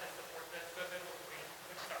data to support this, but biblically,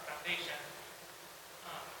 which is our foundation,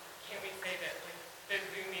 can we say that those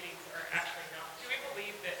Zoom meetings are actually not, do we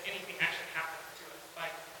believe that anything actually happens to us by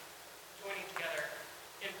joining together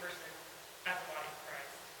in person as the body of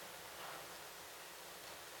Christ,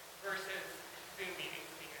 versus Zoom meetings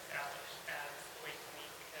being established as the way to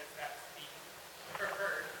meet, because that's the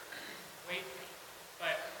preferred way to meet.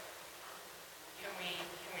 But can we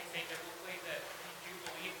say biblically that we do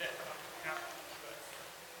believe that something happens to us?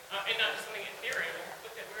 And not just something ethereal,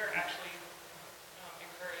 but that we're actually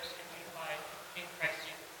encouraged and unified in Christ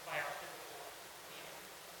Jesus by our physical meeting.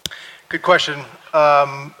 Good question.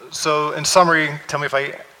 So in summary, tell me if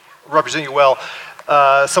I represent you well.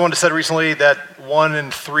 Someone said recently that 1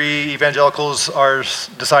 in 3 evangelicals are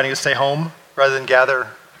deciding to stay home rather than gather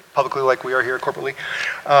publicly like we are here corporately.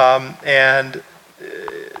 And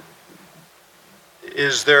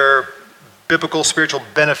is there biblical spiritual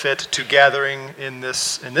benefit to gathering in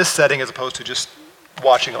this setting as opposed to just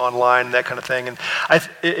watching online, that kind of thing? And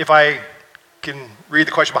if I can read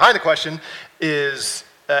the question behind the question, is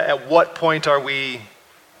at what point are we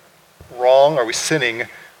wrong, are we sinning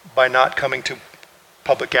by not coming to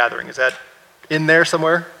public gathering? Is that in there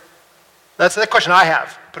somewhere? That's the question I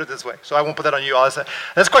have, put it this way. So I won't put that on you.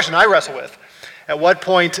 That's a question I wrestle with. At what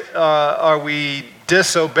point are we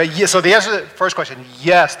disobeying? Yeah, so the answer to the first question,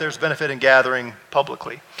 yes, there's benefit in gathering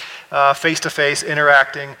publicly, face-to-face,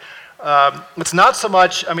 interacting. It's not so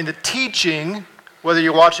much, the teaching, whether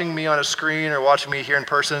you're watching me on a screen or watching me here in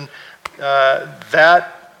person,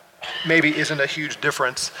 that maybe isn't a huge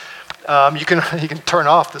difference. You can turn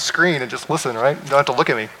off the screen and just listen, right? You don't have to look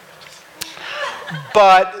at me.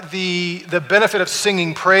 But the benefit of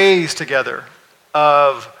singing praise together,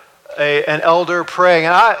 of an elder praying,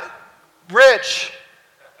 and Rich,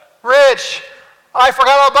 I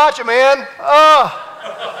forgot all about you, man.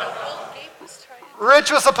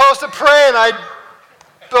 Rich was supposed to pray, and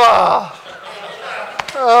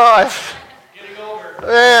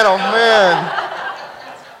man.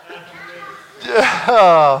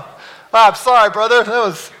 I'm sorry, brother.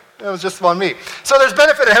 That was just on me. So there's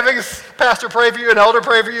benefit in having a pastor pray for you, an elder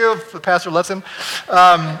pray for you, if the pastor lets him.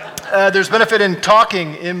 There's benefit in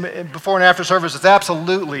talking before and after services,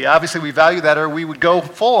 absolutely. Obviously, we value that, or we would go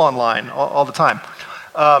full online all the time.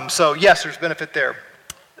 So yes, there's benefit there.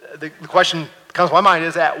 The question that comes to my mind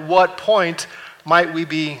is, at what point might we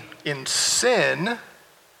be in sin,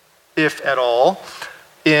 if at all,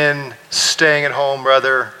 in staying at home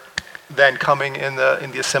rather than coming in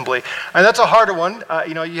the assembly? And that's a harder one.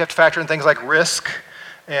 You have to factor in things like risk,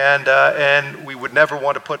 and we would never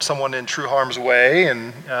want to put someone in true harm's way.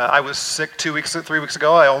 And I was sick 3 weeks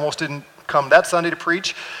ago. I almost didn't come that Sunday to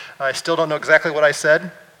preach. I still don't know exactly what I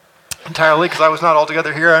said. entirely because I was not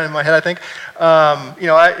altogether here in my head, I think.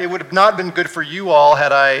 It would have not been good for you all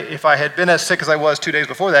if I had been as sick as I was 2 days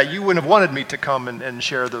before that. You wouldn't have wanted me to come and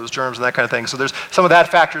share those germs and that kind of thing. So there's some of that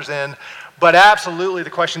factors in. But absolutely, the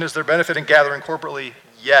question is there benefit in gathering corporately?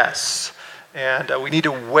 Yes. And we need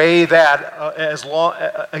to weigh that as well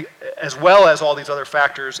as all these other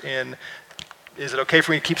factors in, is it okay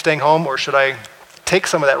for me to keep staying home, or should I take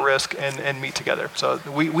some of that risk and meet together? So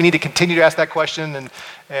we need to continue to ask that question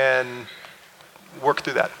and work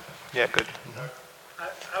through that. Yeah, good.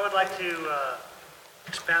 I would like to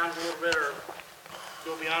expound a little bit or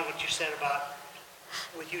go beyond what you said about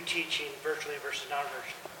with you teaching virtually versus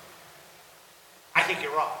non-virtually. I think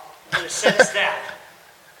you're wrong, in the sense that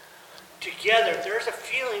together, there's a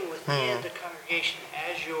feeling within the congregation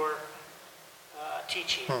as you're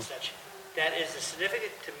teaching and such that is a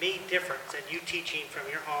significant, to me, difference than you teaching from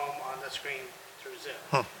your home on the screen through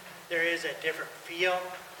Zoom. There is a different feel,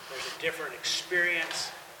 there's a different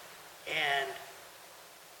experience, and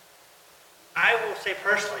I will say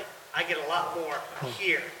personally, I get a lot more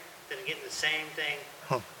here than getting the same thing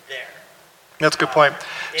there. That's a good point.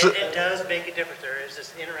 It does make a difference. There is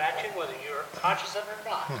this interaction, whether you're conscious of it or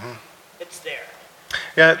not. It's there.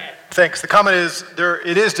 Yeah, thanks. The comment is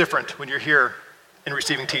it is different when you're here and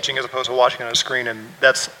receiving teaching as opposed to watching on a screen, and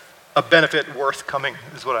that's a benefit worth coming,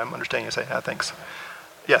 is what I'm understanding you say. Thanks.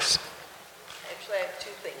 Yes. Actually, I have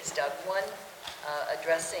two things, Doug. One,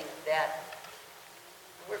 addressing that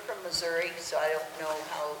we're from Missouri, so I don't know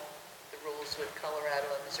how the rules with Colorado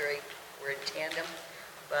and Missouri were in tandem.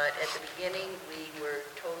 But at the beginning, we were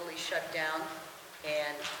totally shut down,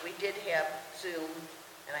 and we did have Zoom,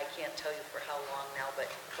 and I can't tell you for how long now, but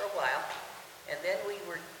for a while. And then we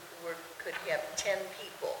could have 10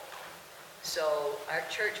 people. So our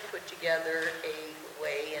church put together a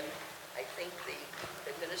way, and I think the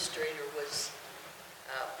administrator was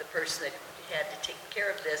the person that had to take care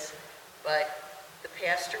of this, but the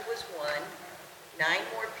pastor was one. 9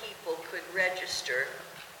 more people could register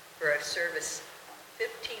for a service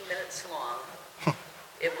 15 minutes long.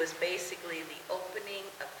 It was basically the opening,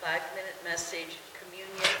 a 5-minute message,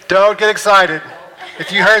 communion. Don't get excited.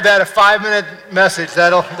 If you heard that, a 5-minute message,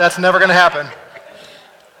 that's never going to happen.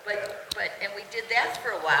 And we did that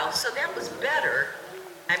for a while, so that was better.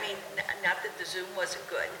 I mean, not that the Zoom wasn't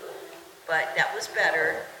good, but that was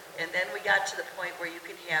better. And then we got to the point where you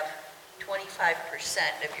could have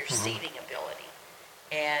 25% of your seating ability.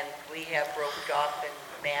 And we have roped off and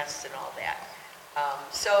masks and all that.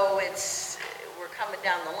 So we're coming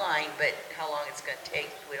down the line, but how long it's going to take,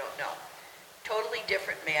 we don't know. Totally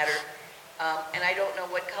different matter. And I don't know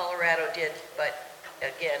what Colorado did, but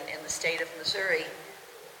again, in the state of Missouri,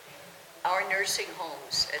 our nursing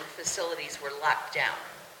homes and facilities were locked down.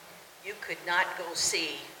 You could not go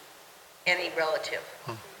see any relative,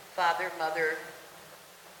 father, mother,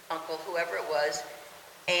 uncle, whoever it was,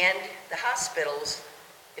 and the hospitals,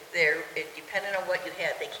 it depended on what you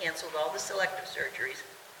had, they canceled all the selective surgeries.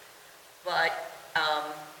 But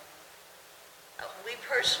we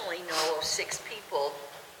personally know of 6 people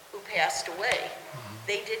who passed away.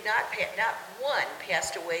 They did not one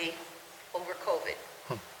passed away over COVID.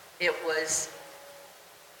 It was,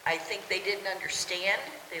 I think they didn't understand.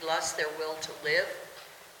 They lost their will to live.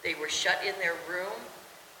 They were shut in their room,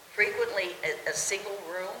 frequently a single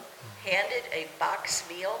room, handed a box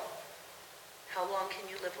meal. How long can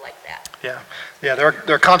you live like that? Yeah. There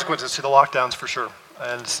are consequences to the lockdowns for sure,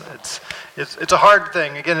 and it's a hard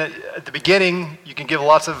thing. Again, at the beginning, you can give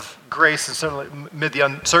lots of grace, and certainly amid the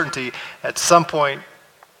uncertainty, at some point,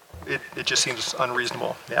 it just seems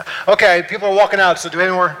unreasonable. Yeah. Okay, people are walking out. So do we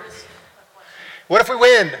have any more? What if we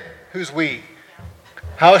win? Who's we?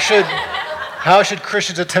 How should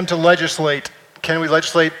Christians attempt to legislate? Can we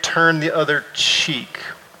legislate turn the other cheek?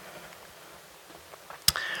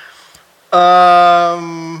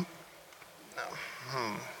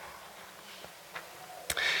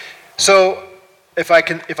 So if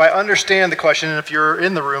I understand the question, and if you're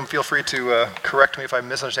in the room, feel free to correct me if I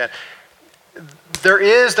misunderstand.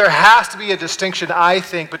 There has to be a distinction, I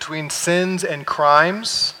think, between sins and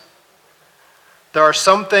crimes. There are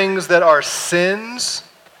some things that are sins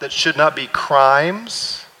that should not be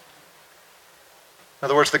crimes. In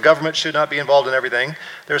other words, the government should not be involved in everything.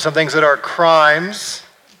 There are some things that are crimes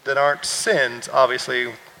that aren't sins,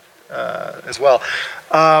 obviously, as well.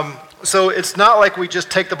 So it's not like we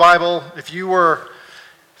just take the Bible. If you were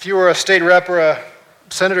a state rep or a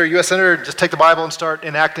senator, U.S. senator, just take the Bible and start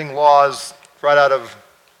enacting laws right out of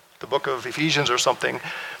the book of Ephesians or something.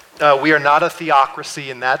 We are not a theocracy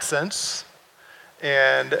in that sense.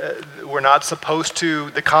 And we're not supposed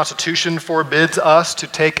to, the Constitution forbids us to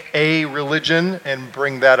take a religion and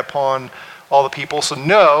bring that upon all the people. So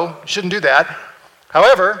no, shouldn't do that.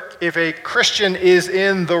 However, if a Christian is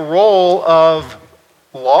in the role of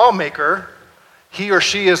lawmaker, he or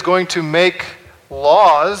she is going to make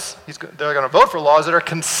laws, they're going to vote for laws that are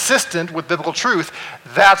consistent with biblical truth.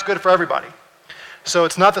 That's good for everybody. So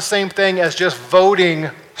it's not the same thing as just voting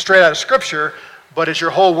straight out of Scripture, but it's your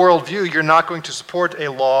whole worldview. You're not going to support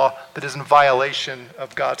a law that is in violation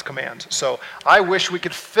of God's commands. So I wish we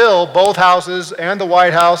could fill both houses and the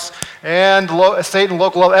White House and state and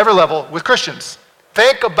local level, every level, with Christians.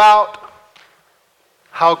 Think about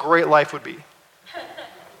how great life would be.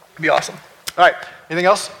 It'd be awesome. All right, anything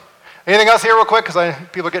else? Anything else here real quick? Because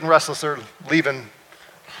people are getting restless. They're leaving.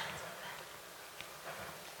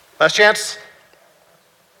 Last chance?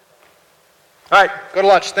 All right, go to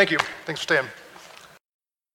lunch. Thank you. Thanks for staying.